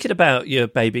was thinking about your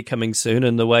baby coming soon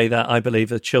and the way that I believe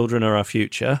the children are our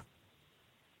future.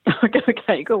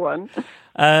 Okay, go on.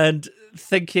 And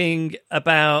thinking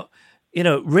about,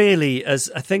 really, as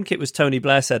I think it was Tony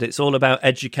Blair said, it's all about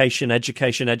education,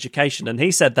 education, education. And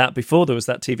he said that before there was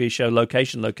that TV show,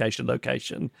 Location, Location,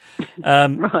 Location.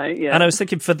 Right, yeah. And I was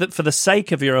thinking, for the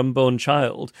sake of your unborn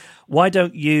child, why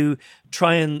don't you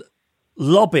try and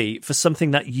lobby for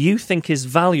something that you think is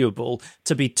valuable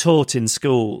to be taught in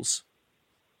schools?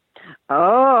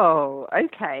 Oh,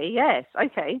 okay, yes,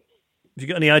 okay. Have you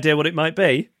got any idea what it might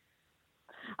be?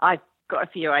 I've got a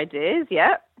few ideas,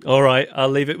 yeah. All right, I'll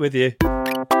leave it with you.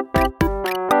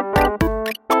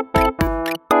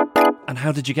 And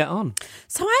how did you get on?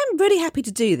 So I am really happy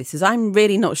to do this, as I'm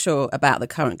really not sure about the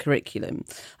current curriculum.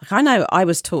 Like, I know I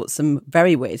was taught some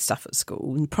very weird stuff at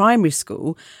school. In primary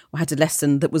school, I had a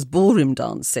lesson that was ballroom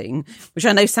dancing, which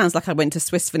I know sounds like I went to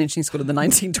Swiss finishing school in the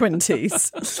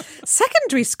 1920s.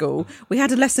 Secondary school, we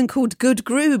had a lesson called good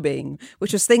grooming,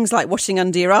 which was things like washing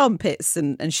under your armpits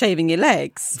and shaving your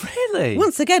legs. Really?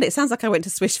 Once again, it sounds like I went to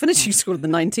Swiss finishing school in the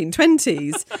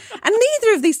 1920s. And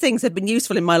neither of these things have been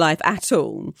useful in my life at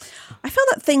all. I feel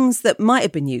that things that might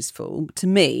have been useful to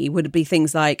me would be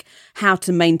things like how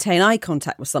to maintain eye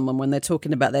contact with someone when they're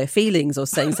talking about their feelings or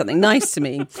saying something nice to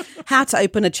me, how to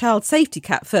open a child safety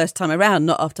cap first time around,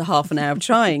 not after half an hour of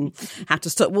trying, how to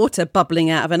stop water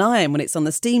bubbling out of an iron when it's on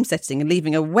the steam setting and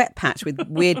leaving a wet patch with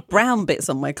weird brown bits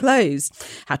on my clothes,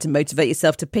 how to motivate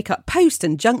yourself to pick up post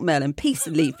and junk mail and peace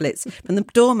leaflets from the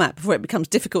doormat before it becomes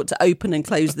difficult to open and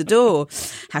close the door,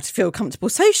 how to feel comfortable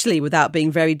socially without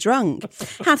being very drunk,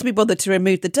 how to be bothered to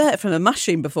remove the dirt from a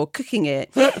mushroom before cooking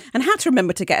it, and how to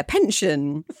remember to get a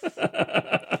pension.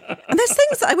 And there's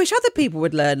things that I wish other people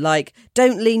would learn, like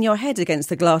don't lean your head against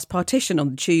the glass partition on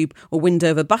the tube or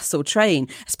window of a bus or train,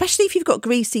 especially if you've got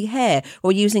greasy hair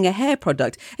or using a hair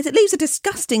product, as it leaves a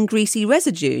disgusting greasy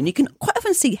residue and you can quite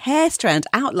often see hair strand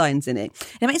outlines in it.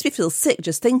 It makes me feel sick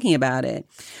just thinking about it.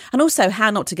 And also how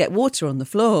not to get water on the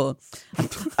floor.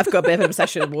 I've got a bit of an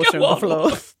obsession with water on the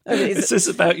floor. Is this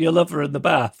about your lover in the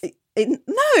bath?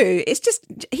 No, it's just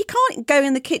he can't go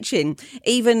in the kitchen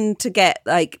even to get,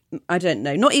 like, I don't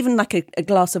know, not even like a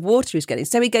glass of water he's getting.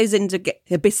 So he goes in to get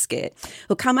a biscuit.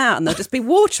 He'll come out and there'll just be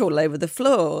water all over the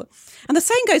floor. And the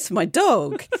same goes for my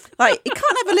dog. Like, he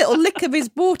can't have a little lick of his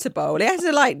water bowl. He has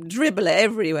to, like, dribble it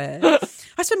everywhere.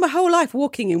 I spend my whole life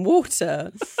walking in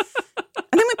water.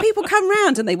 And then when people come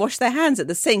round and they wash their hands at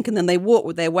the sink and then they walk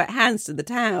with their wet hands to the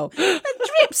towel, it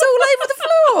drips all over the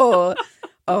floor.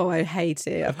 Oh, I hate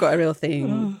it. I've got a real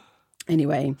thing.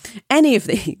 Anyway, any of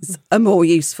these are more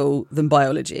useful than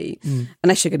biology,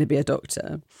 unless you're going to be a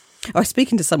doctor. I was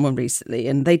speaking to someone recently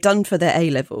and they'd done for their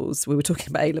A-levels, we were talking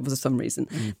about A-levels for some reason,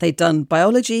 they'd done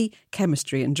biology,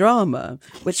 chemistry and drama,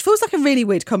 which feels like a really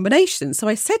weird combination. So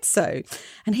I said so.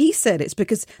 And he said it's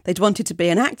because they'd wanted to be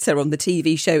an actor on the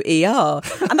TV show ER.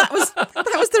 And that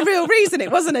was the real reason.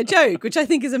 It wasn't a joke, which I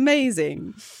think is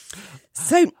amazing.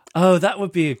 So, that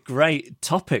would be a great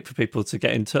topic for people to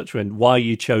get in touch with, why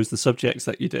you chose the subjects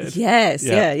that you did. Yes,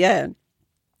 yeah.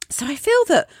 So I feel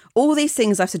that all these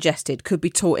things I've suggested could be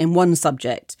taught in one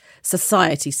subject,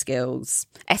 society skills,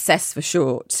 SS for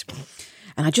short.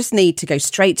 And I just need to go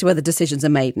straight to where the decisions are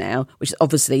made now, which is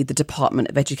obviously the Department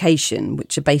of Education,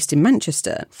 which are based in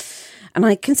Manchester. And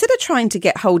I consider trying to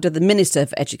get hold of the Minister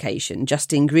for Education,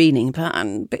 Justine Greening, but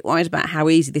I'm a bit worried about how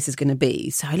easy this is going to be.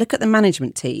 So I look at the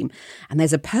management team and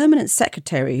there's a permanent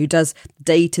secretary who does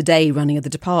day-to-day running of the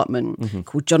department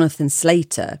called Jonathan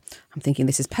Slater. I'm thinking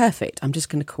this is perfect. I'm just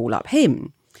going to call up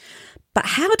him. But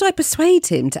how do I persuade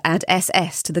him to add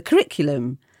SS to the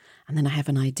curriculum? And then I have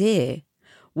an idea.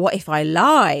 What if I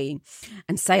lie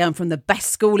and say I'm from the best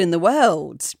school in the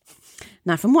world?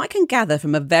 Now, from what I can gather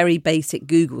from a very basic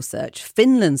Google search,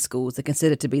 Finland schools are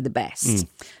considered to be the best.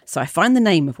 So I find the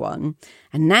name of one,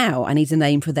 and now I need a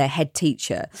name for their head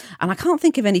teacher. And I can't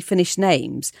think of any Finnish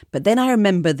names, but then I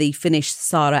remember the Finnish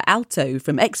Sara Aalto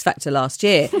from X Factor last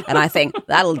year, and I think,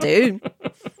 that'll do.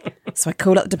 So I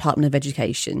called up the Department of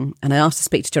Education, and I asked to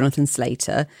speak to Jonathan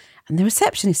Slater, and the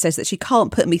receptionist says that she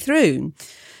can't put me through.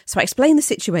 So I explained the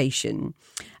situation,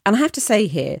 and I have to say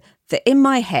here that in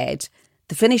my head,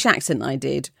 the Finnish accent I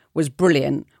did was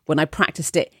brilliant when I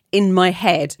practiced it in my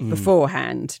head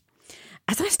beforehand.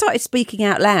 As I started speaking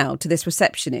out loud to this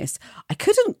receptionist, I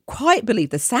couldn't quite believe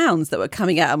the sounds that were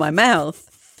coming out of my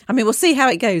mouth. I mean, we'll see how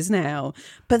it goes now.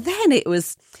 But then it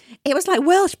was like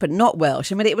Welsh, but not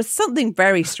Welsh. I mean, it was something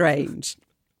very strange.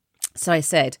 So I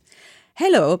said,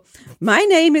 "Hello, my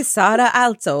name is Sara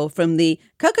Aalto from the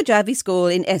Kokojavi School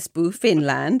in Espoo,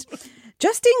 Finland.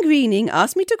 Justin Greening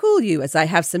asked me to call you as I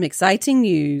have some exciting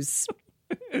news."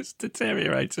 It's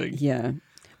deteriorating. Yeah.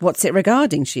 "What's it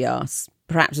regarding?" she asks.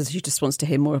 Perhaps she just wants to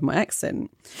hear more of my accent.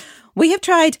 "We have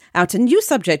tried out a new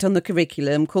subject on the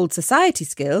curriculum called Society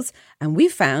Skills, and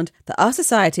we've found that our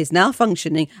society is now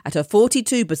functioning at a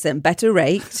 42% better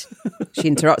rate." She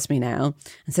interrupts me now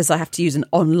and says I have to use an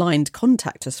online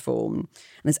contact us form. And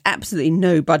there's absolutely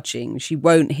no budging. She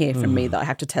won't hear from me that I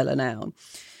have to tell her now.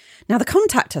 Now, the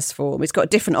contact us form, it's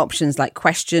got different options like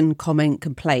question, comment,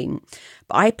 complaint.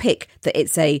 But I pick that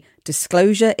it's a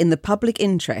disclosure in the public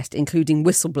interest, including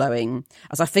whistleblowing,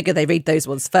 as I figure they read those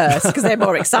ones first because they're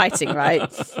more exciting,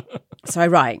 right? So I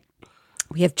write,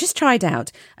 "We have just tried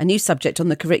out a new subject on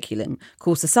the curriculum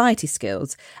called Society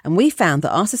Skills, and we found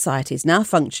that our society is now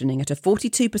functioning at a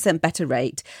 42% better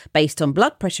rate based on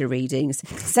blood pressure readings,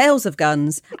 sales of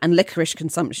guns, and licorice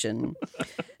consumption.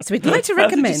 So we'd like to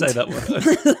recommend..." How did you say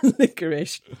that word?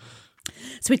 Licorice.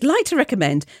 "So we'd like to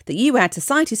recommend that you add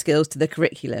society skills to the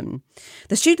curriculum.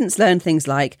 The students learn things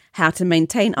like how to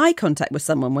maintain eye contact with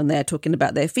someone when they're talking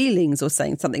about their feelings or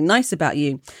saying something nice about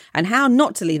you, and how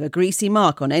not to leave a greasy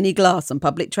mark on any glass on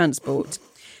public transport.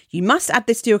 You must add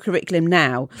this to your curriculum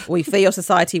now, or we fear your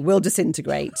society will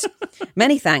disintegrate.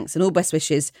 Many thanks and all best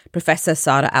wishes, Professor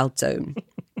Sara Aalto." I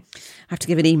have to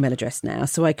give an email address now,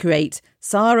 so I create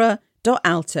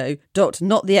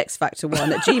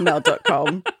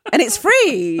sara.alto.notthexfactor1@gmail.com, and it's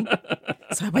free.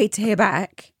 So I wait to hear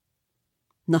back.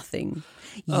 Nothing.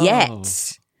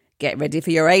 Yet. Get ready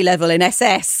for your A-level in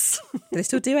SS. Do they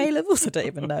still do A-levels? I don't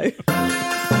even know.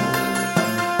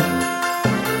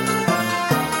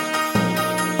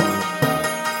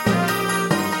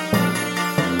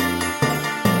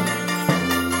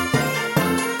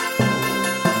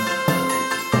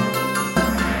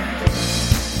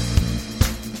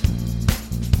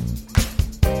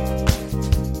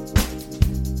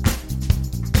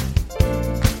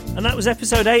 And that was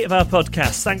episode 8 of our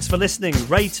podcast. Thanks for listening.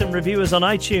 Rate and review us on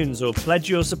iTunes or pledge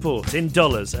your support in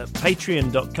dollars at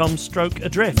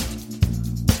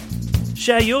patreon.com/adrift.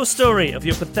 Share your story of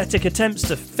your pathetic attempts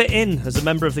to fit in as a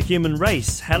member of the human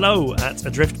race.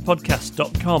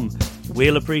 hello@adriftpodcast.com.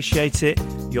 We'll appreciate it.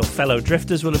 Your fellow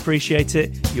drifters will appreciate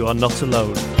it. You are not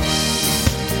alone.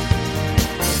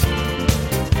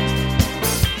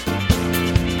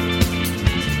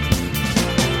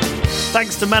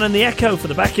 Thanks to Man in the Echo for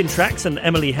the backing tracks and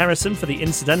Emily Harrison for the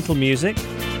incidental music.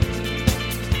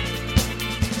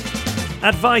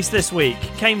 Advice this week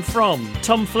came from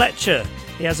Tom Fletcher.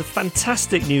 He has a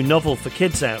fantastic new novel for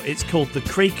kids out. It's called The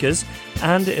Creakers,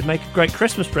 and it'd make a great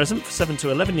Christmas present for 7 to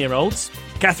 11-year-olds.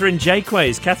 Catherine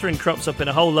Jaquays. Catherine crops up in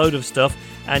a whole load of stuff,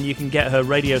 and you can get her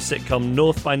radio sitcom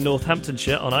North by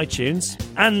Northamptonshire on iTunes.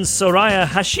 And Soraya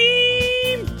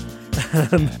Hashim.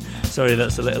 Sorry,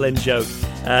 that's a little in-joke.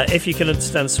 If you can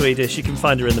understand Swedish, you can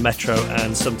find her in the Metro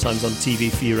and sometimes on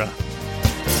TV4.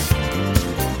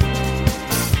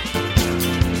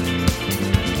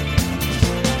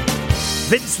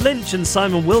 Vince Lynch and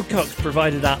Simon Wilcox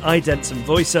provided our idents and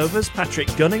voiceovers.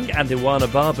 Patrick Gunning and Iwana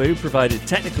Babu provided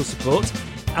technical support.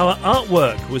 Our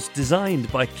artwork was designed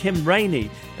by Kim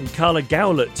Rainey, and Carla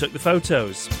Gowlett took the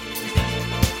photos.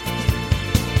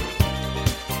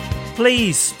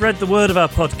 Please spread the word of our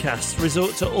podcast.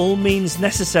 Resort to all means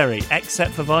necessary,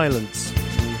 except for violence.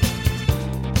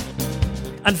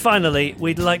 And finally,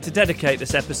 we'd like to dedicate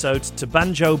this episode to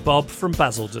Banjo Bob from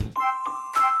Basildon.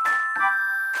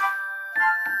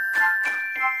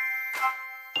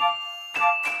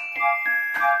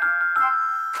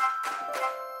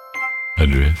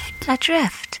 Adrift.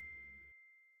 Adrift.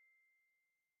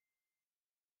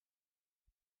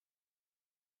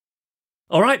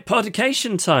 All right,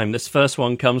 podication time. This first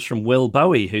one comes from Will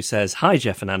Bowie, who says, "Hi,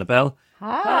 Jeff and Annabelle."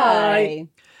 Hi.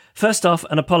 First off,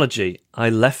 an apology. I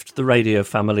left the radio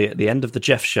family at the end of the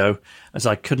Jeff show as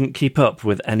I couldn't keep up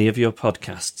with any of your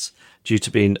podcasts due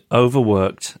to being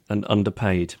overworked and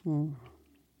underpaid.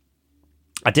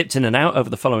 I dipped in and out over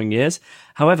the following years.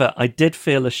 However, I did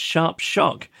feel a sharp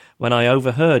shock when I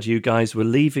overheard you guys were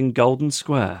leaving Golden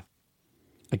Square.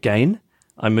 Again,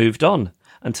 I moved on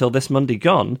until this Monday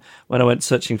gone when I went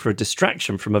searching for a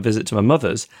distraction from a visit to my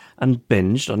mother's and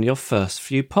binged on your first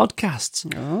few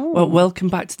podcasts. Oh. Well, welcome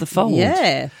back to the fold.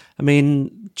 Yeah. I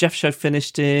mean, Jeff Show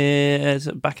finished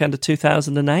back end of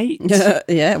 2008.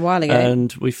 Yeah, a while ago.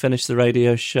 And we finished the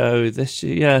radio show this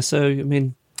year. Yeah, so, I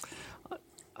mean,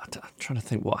 I'm trying to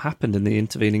think what happened in the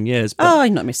intervening years. But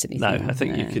I've not missed anything. No, I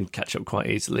think you can catch up quite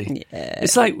easily. Yeah.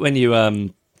 It's like when you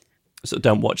sort of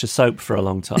don't watch a soap for a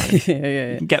long time.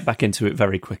 Yeah. You can get back into it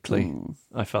very quickly,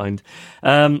 I find.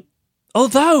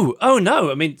 Although,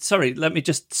 I mean, sorry, let me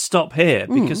just stop here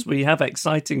because we have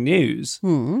exciting news.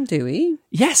 Do we?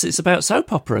 Yes, it's about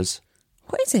soap operas.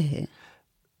 What is it?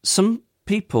 Some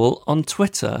people on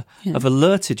Twitter have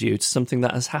alerted you to something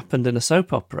that has happened in a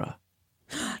soap opera.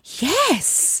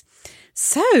 Yes.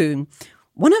 So,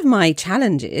 one of my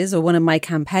challenges or one of my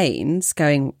campaigns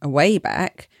going way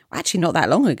back, actually not that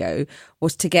long ago,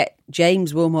 was to get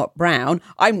James Wilmot Brown,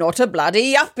 I'm not a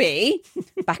bloody yuppie,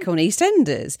 back on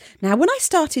EastEnders. Now, when I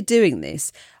started doing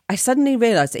this, I suddenly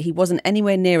realised that he wasn't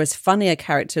anywhere near as funny a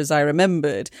character as I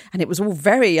remembered, and it was all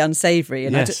very unsavoury.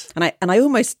 And Yes. I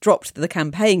almost dropped the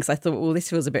campaign because I thought, well, this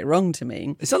feels a bit wrong to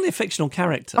me. It's only a fictional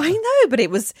character. I know, but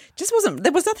it was just wasn't.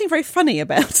 There was nothing very funny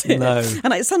about it. No.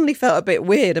 And I suddenly felt a bit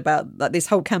weird about like this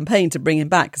whole campaign to bring him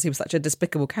back because he was such a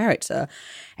despicable character.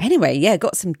 Anyway, yeah,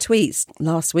 got some tweets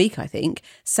last week, I think,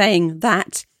 saying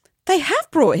that they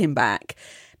have brought him back.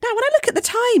 Now, when I look at the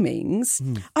timings,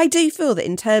 I do feel that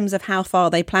in terms of how far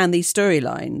they plan these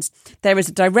storylines, there is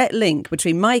a direct link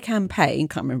between my campaign,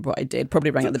 can't remember what I did,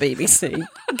 probably rang up the BBC,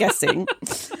 guessing,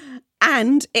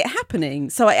 and it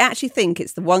happening. So I actually think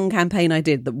it's the one campaign I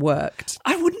did that worked.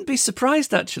 I wouldn't be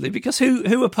surprised, actually, because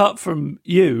who apart from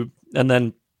you, and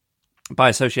then by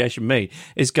association me,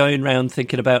 is going around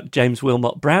thinking about James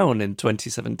Wilmot Brown in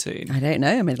 2017? I don't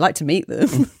know. I mean, I'd like to meet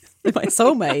them. They're my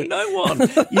soulmate. No one.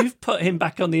 You've put him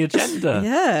back on the agenda.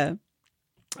 Yeah.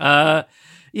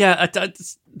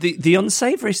 The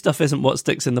unsavoury stuff isn't what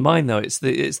sticks in the mind, though. It's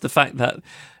the fact that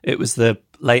it was the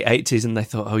late 80s and they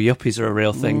thought, oh, yuppies are a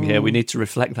real thing here. We need to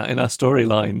reflect that in our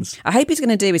storylines. I hope he's going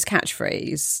to do his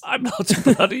catchphrase. I'm not a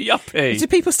bloody yuppie. Do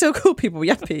people still call people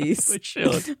yuppies? They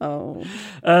should. Oh.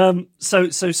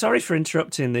 So sorry for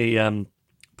interrupting the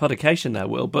podication there,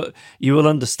 Will, but you will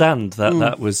understand that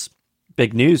that was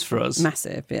big news for us.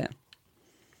 Massive, yeah.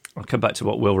 I'll come back to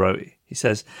what Will wrote. He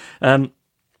says, in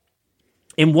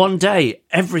one day,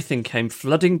 everything came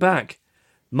flooding back.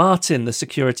 Martin, the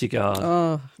security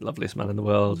guard, loveliest man in the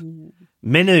world.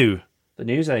 Minu, the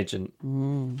newsagent.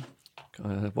 Got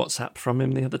a WhatsApp from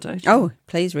him the other day. Oh,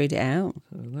 please read it out.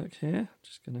 So look here.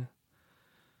 Just gonna.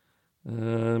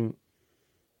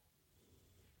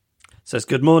 Says,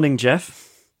 good morning,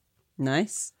 Jeff.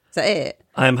 Nice. Is that it?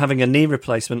 I am having a knee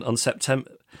replacement on September.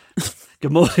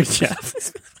 Good morning,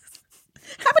 Jeff.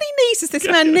 How many knees does this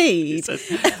man need?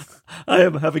 I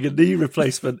am having a knee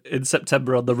replacement in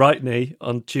September on the right knee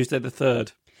on Tuesday the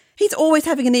 3rd. He's always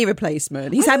having a knee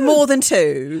replacement. He's had more than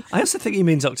two. I also think he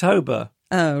means October.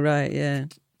 Oh, right, yeah.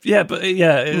 Yeah, but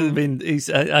I mean,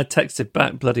 I texted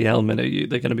back, bloody hell, Minnie, you're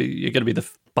going to be the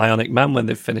bionic man when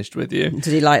they've finished with you.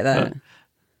 Did he like that?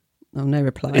 No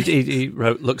reply. He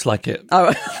wrote, looks like it.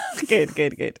 Oh, good.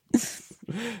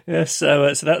 Yeah,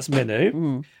 so that's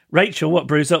Minu. Rachel, what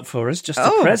brews up for us? Just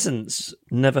a presence.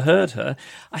 Never heard her.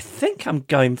 I think I'm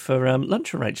going for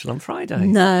lunch with Rachel on Friday.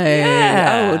 No.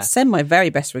 Yeah. Oh, send my very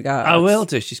best regards. I will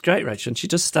do. She's great, Rachel, and she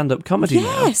does stand-up comedy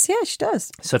now. Yes, yeah, she does.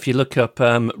 So if you look up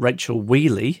Rachel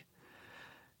Wheely,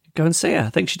 go and see her. I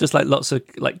think she does like lots of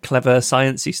like clever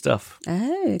sciencey stuff.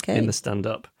 Oh, okay. In the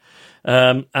stand-up.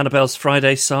 Annabelle's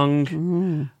Friday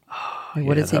song. Oh,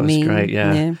 what does it mean? That was great,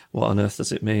 yeah. What on earth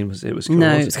does it mean? It was called.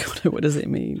 No, it's called What Does It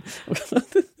Mean?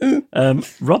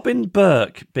 Robin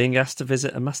Burke being asked to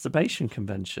visit a masturbation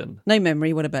convention. No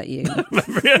memory. What about you? No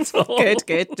memory at all.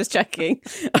 Good. Just checking.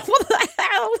 What the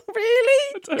hell?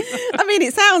 Really? I mean,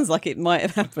 it sounds like it might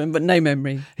have happened, but no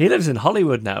memory. He lives in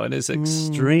Hollywood now and is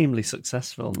extremely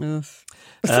successful.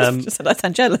 Just said I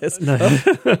sound jealous. No.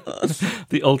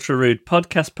 The ultra rude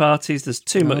podcast parties. There's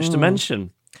too much to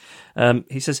mention.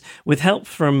 He says, with help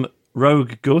from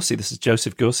Rogue Gorsey, this is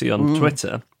Joseph Gorsey on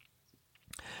Twitter,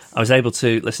 I was able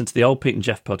to listen to the old Pete and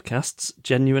Jeff podcasts.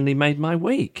 Genuinely made my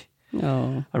week.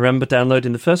 I remember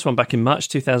downloading the first one back in March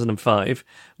 2005,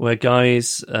 where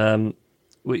guys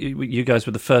you guys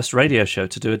were the first radio show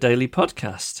to do a daily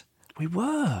podcast. We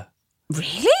were.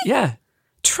 Really? Yeah.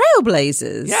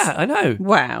 Trailblazers. Yeah, I know.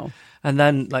 Wow. And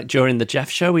then, like, during the Jeff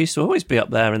show, we used to always be up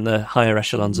there in the higher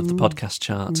echelons of the podcast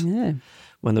chart. Yeah.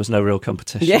 When there was no real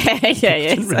competition. Yeah.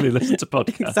 Didn't really listen to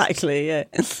podcasts. Exactly, yeah.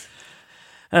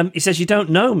 He says, you don't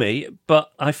know me,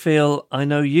 but I feel I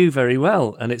know you very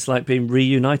well, and it's like being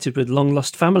reunited with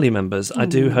long-lost family members. I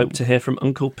do hope to hear from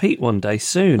Uncle Pete one day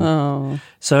soon. Oh.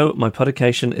 So my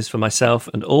podication is for myself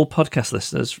and all podcast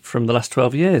listeners from the last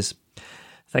 12 years.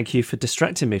 Thank you for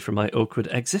distracting me from my awkward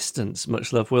existence.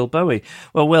 Much love, Will Bowie.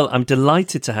 Well, Will, I'm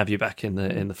delighted to have you back in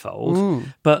the fold,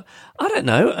 but I don't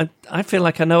know. I feel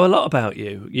like I know a lot about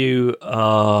you. You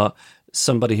are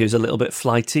somebody who's a little bit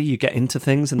flighty. You get into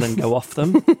things and then go off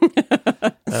them.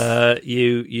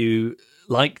 You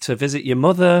like to visit your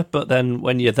mother, but then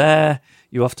when you're there,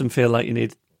 you often feel like you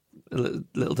need a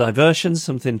little diversion,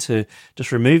 something to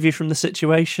just remove you from the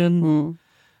situation.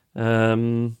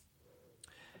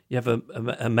 You have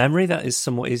a memory that is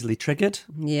somewhat easily triggered.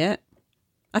 Yeah.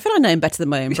 I feel I know him better than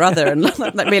my own brother, and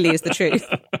that really is the truth.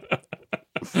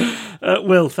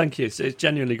 Will, thank you. So it's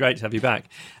genuinely great to have you back.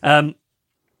 And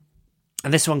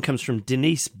this one comes from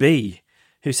Denise B,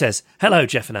 who says, hello,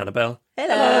 Jeff and Annabelle.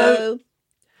 Hello.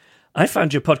 I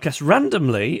found your podcast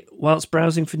randomly whilst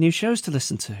browsing for new shows to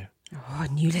listen to. Oh, a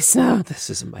new listener. This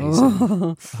is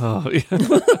amazing. Oh, yeah.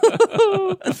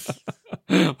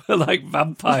 We're like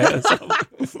vampires.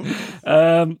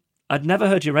 I'd never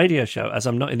heard your radio show, as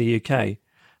I'm not in the UK.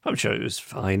 I'm sure it was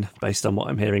fine, based on what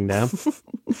I'm hearing now.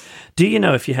 Do you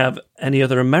know if you have any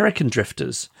other American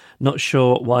drifters? Not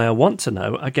sure why I want to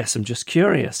know. I guess I'm just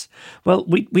curious. Well,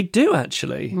 we do,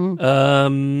 actually. Do you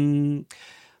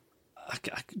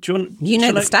want, you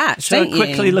know the stats, shall don't I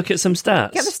quickly you? look at some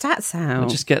stats? Get the stats out. I'll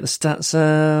just get the stats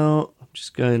out. I'm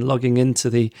just logging into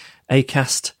the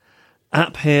Acast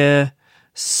app here.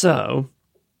 So,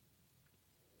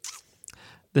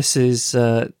 this is,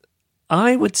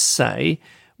 I would say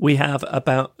we have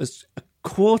about a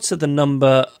quarter the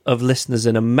number of listeners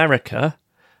in America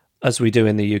as we do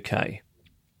in the UK.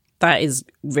 That is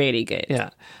really good.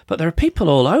 Yeah. But there are people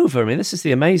all over. I mean, this is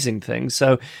the amazing thing.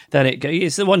 So then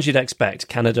it's the ones you'd expect.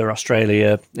 Canada,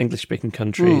 Australia, English-speaking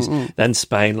countries, then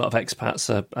Spain, a lot of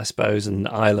expats, I suppose, and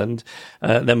Ireland.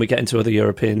 Then we get into other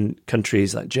European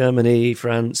countries like Germany,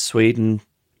 France, Sweden,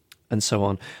 and so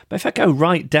on. But if I go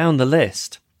right down the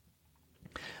list,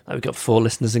 like we've got 4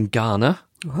 listeners in Ghana.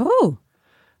 Oh.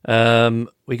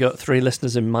 We got 3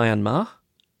 listeners in Myanmar,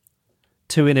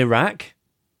 2 in Iraq,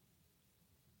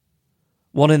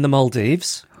 1 in the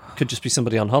Maldives. Could just be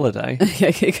somebody on holiday.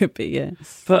 Yeah, it could be, yeah.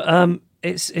 But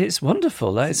it's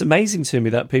wonderful. It's amazing to me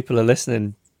that people are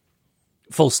listening,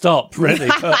 full stop, really,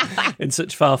 but in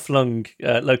such far-flung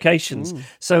locations.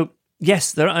 So,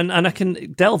 yes, there and I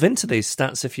can delve into these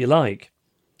stats if you like.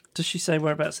 Does she say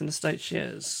whereabouts in the States she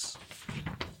is?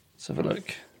 Let's have a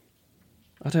look.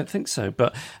 I don't think so.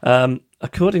 But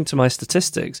according to my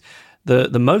statistics,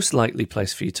 the most likely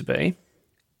place for you to be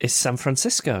is San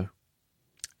Francisco.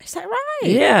 Is that right?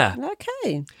 Yeah.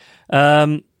 Okay.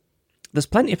 There's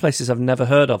plenty of places I've never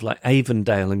heard of, like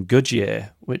Avondale and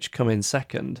Goodyear, which come in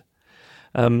second.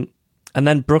 And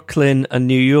then Brooklyn and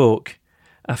New York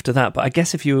after that. But I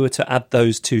guess if you were to add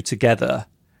those two together,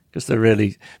 because they're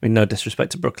really, I mean, no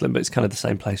disrespect to Brooklyn, but it's kind of the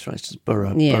same place, right? It's just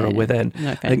borough within.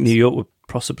 No I think New York would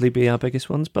possibly be our biggest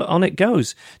ones, but on it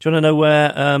goes. Do you want to know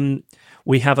where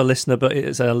we have a listener, but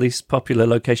it's our least popular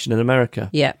location in America?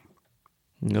 Yeah.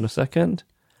 Hang on a second.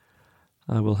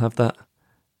 I will have that.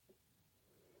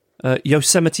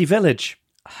 Yosemite Village.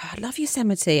 Oh, I love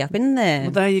Yosemite. I've been there.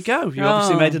 Well, there you go. You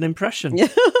obviously made an impression.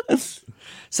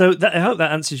 So I hope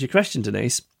that answers your question,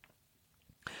 Denise.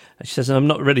 She says, I'm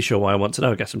not really sure why I want to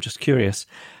know. I guess I'm just curious.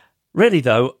 Really,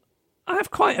 though, I have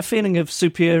quite a feeling of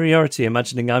superiority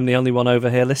imagining I'm the only one over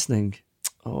here listening.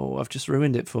 Oh, I've just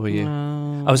ruined it for you.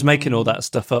 I was making all that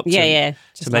stuff up to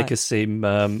make us seem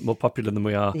more popular than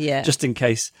we are. Yeah. Just in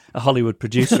case a Hollywood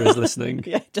producer is listening.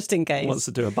 Yeah, just in case. Wants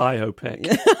to do a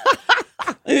biopic.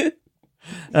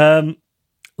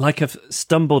 Like I've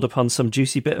stumbled upon some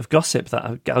juicy bit of gossip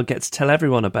that I'll get to tell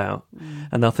everyone about.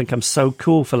 And they'll think I'm so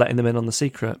cool for letting them in on the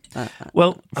secret.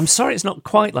 Well, I'm sorry it's not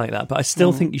quite like that, but I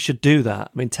still think you should do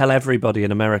that. I mean, tell everybody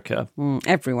in America.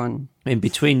 Everyone. In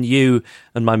between you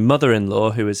and my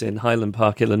mother-in-law, who is in Highland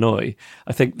Park, Illinois,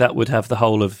 I think that would have the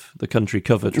whole of the country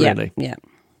covered, really. Yeah.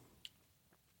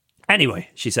 Anyway,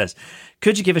 she says,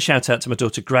 could you give a shout out to my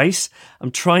daughter Grace?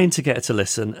 I'm trying to get her to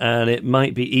listen, and it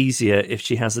might be easier if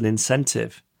she has an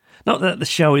incentive. Not that the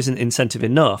show isn't incentive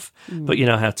enough, but you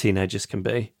know how teenagers can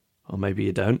be. or maybe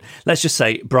you don't. Let's just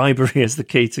say bribery is the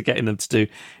key to getting them to do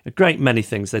a great many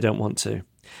things they don't want to.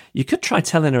 You could try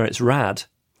telling her it's rad.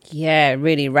 Yeah,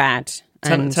 really rad.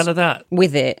 Tell her that.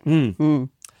 With it.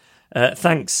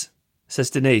 Thanks, says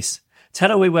Denise. Tell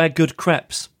her we wear good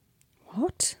crepes.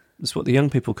 What? That's what the young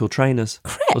people call trainers.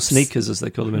 Crepes? Or sneakers, as they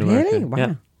call them in Really? America.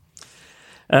 Wow.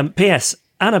 Yeah. P.S.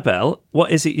 Annabelle,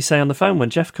 what is it you say on the phone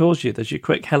when Jeff calls you? There's your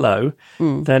quick hello.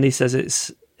 Then he says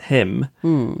it's him.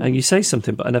 And you say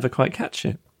something, but I never quite catch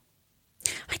it.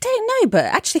 I don't know, but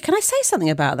actually, can I say something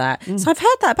about that? So I've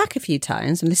heard that back a few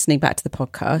times. I'm listening back to the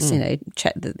podcast,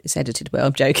 check that it's edited well.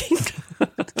 I'm joking.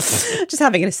 Just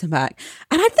having a listen back.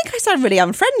 And I think I sound really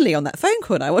unfriendly on that phone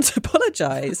call and I want to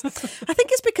apologise. I think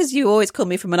it's because you always call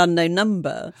me from an unknown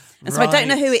number. And so I don't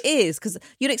know who it is because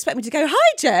you'd expect me to go,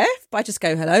 hi, Jeff, but I just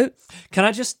go, hello. Can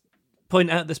I just point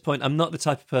out at this point, I'm not the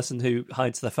type of person who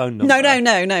hides their phone number.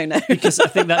 No. Because I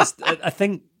think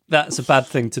that's a bad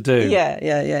thing to do.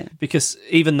 Yeah. Because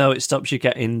even though it stops you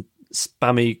getting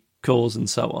spammy calls and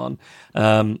so on,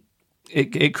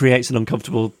 it creates an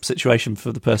uncomfortable situation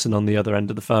for the person on the other end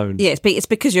of the phone. Yeah, it's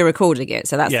because you're recording it,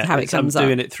 so that's how it comes up. I'm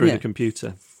doing it through the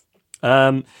computer.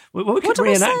 We could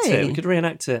reenact it. We could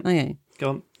reenact it. Okay. Go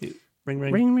on. Ring.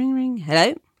 Ring.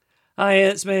 Hello? Hi,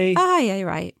 it's me. Oh, yeah, you're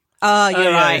right. Oh,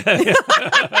 you're right.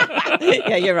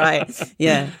 Yeah, you're right.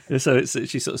 Yeah. So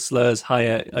she sort of slurs,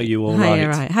 hiya, are you all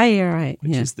right? Hi, you're right.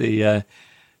 Which is the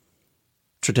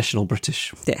traditional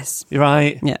British. Yes. You're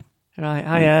right. Yeah. You're right.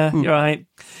 Hiya, you're right.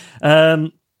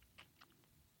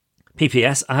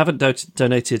 PPS, I haven't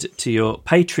donated to your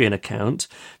Patreon account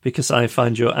because I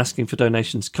find you're asking for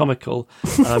donations comical.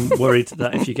 I'm worried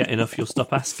that if you get enough, you'll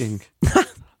stop asking. I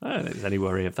don't think there's any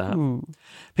worry of that.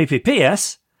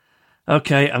 PPPS,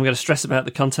 okay, I'm going to stress about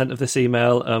the content of this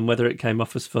email, whether it came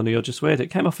off as funny or just weird. It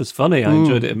came off as funny. I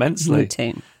enjoyed it immensely. Me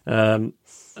too.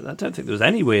 I don't think there was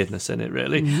any weirdness in it,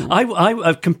 really.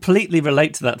 I completely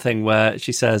relate to that thing where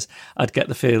she says, I'd get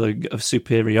the feeling of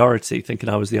superiority thinking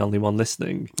I was the only one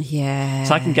listening. Yeah.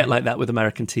 So I can get like that with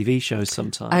American TV shows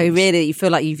sometimes. Oh, really? You feel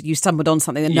like you stumbled on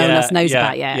something that no one else knows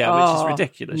about yet? Yeah, which is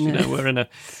ridiculous. You know, we're in a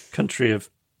country of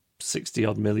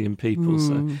 60-odd million people.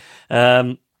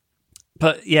 So,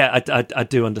 but yeah, I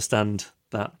do understand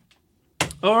that.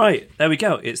 All right, there we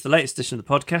go. It's the latest edition of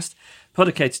the podcast,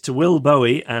 podicated to Will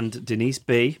Bowie and Denise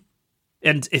B.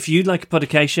 And if you'd like a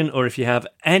podication or if you have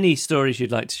any stories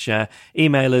you'd like to share,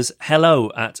 email us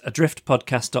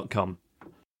hello@adriftpodcast.com.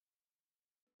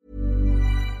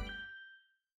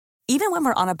 Even when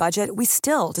we're on a budget, we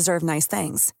still deserve nice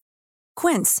things.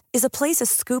 Quince is a place to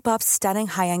scoop up stunning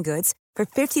high-end goods for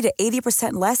 50 to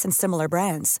 80% less than similar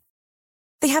brands.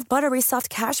 They have buttery soft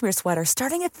cashmere sweaters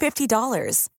starting at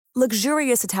 $50,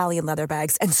 luxurious Italian leather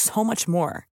bags, and so much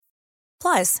more.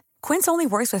 Plus, Quince only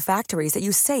works with factories that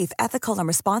use safe, ethical, and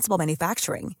responsible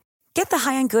manufacturing. Get the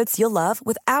high-end goods you'll love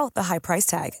without the high price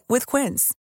tag with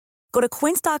Quince. Go to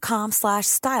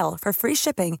quince.com/style for free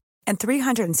shipping and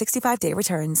 365-day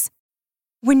returns.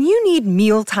 When you need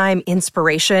mealtime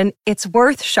inspiration, it's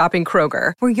worth shopping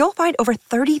Kroger, where you'll find over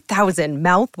 30,000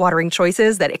 mouth-watering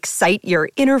choices that excite your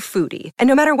inner foodie. And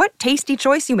no matter what tasty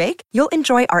choice you make, you'll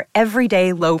enjoy our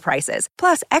everyday low prices,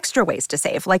 plus extra ways to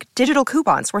save, like digital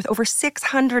coupons worth over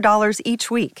 $600 each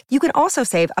week. You can also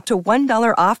save up to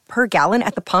 $1 off per gallon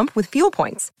at the pump with fuel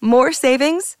points. More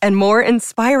savings and more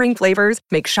inspiring flavors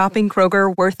make shopping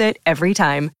Kroger worth it every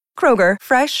time. Kroger,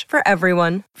 fresh for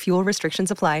everyone. Fuel restrictions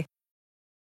apply.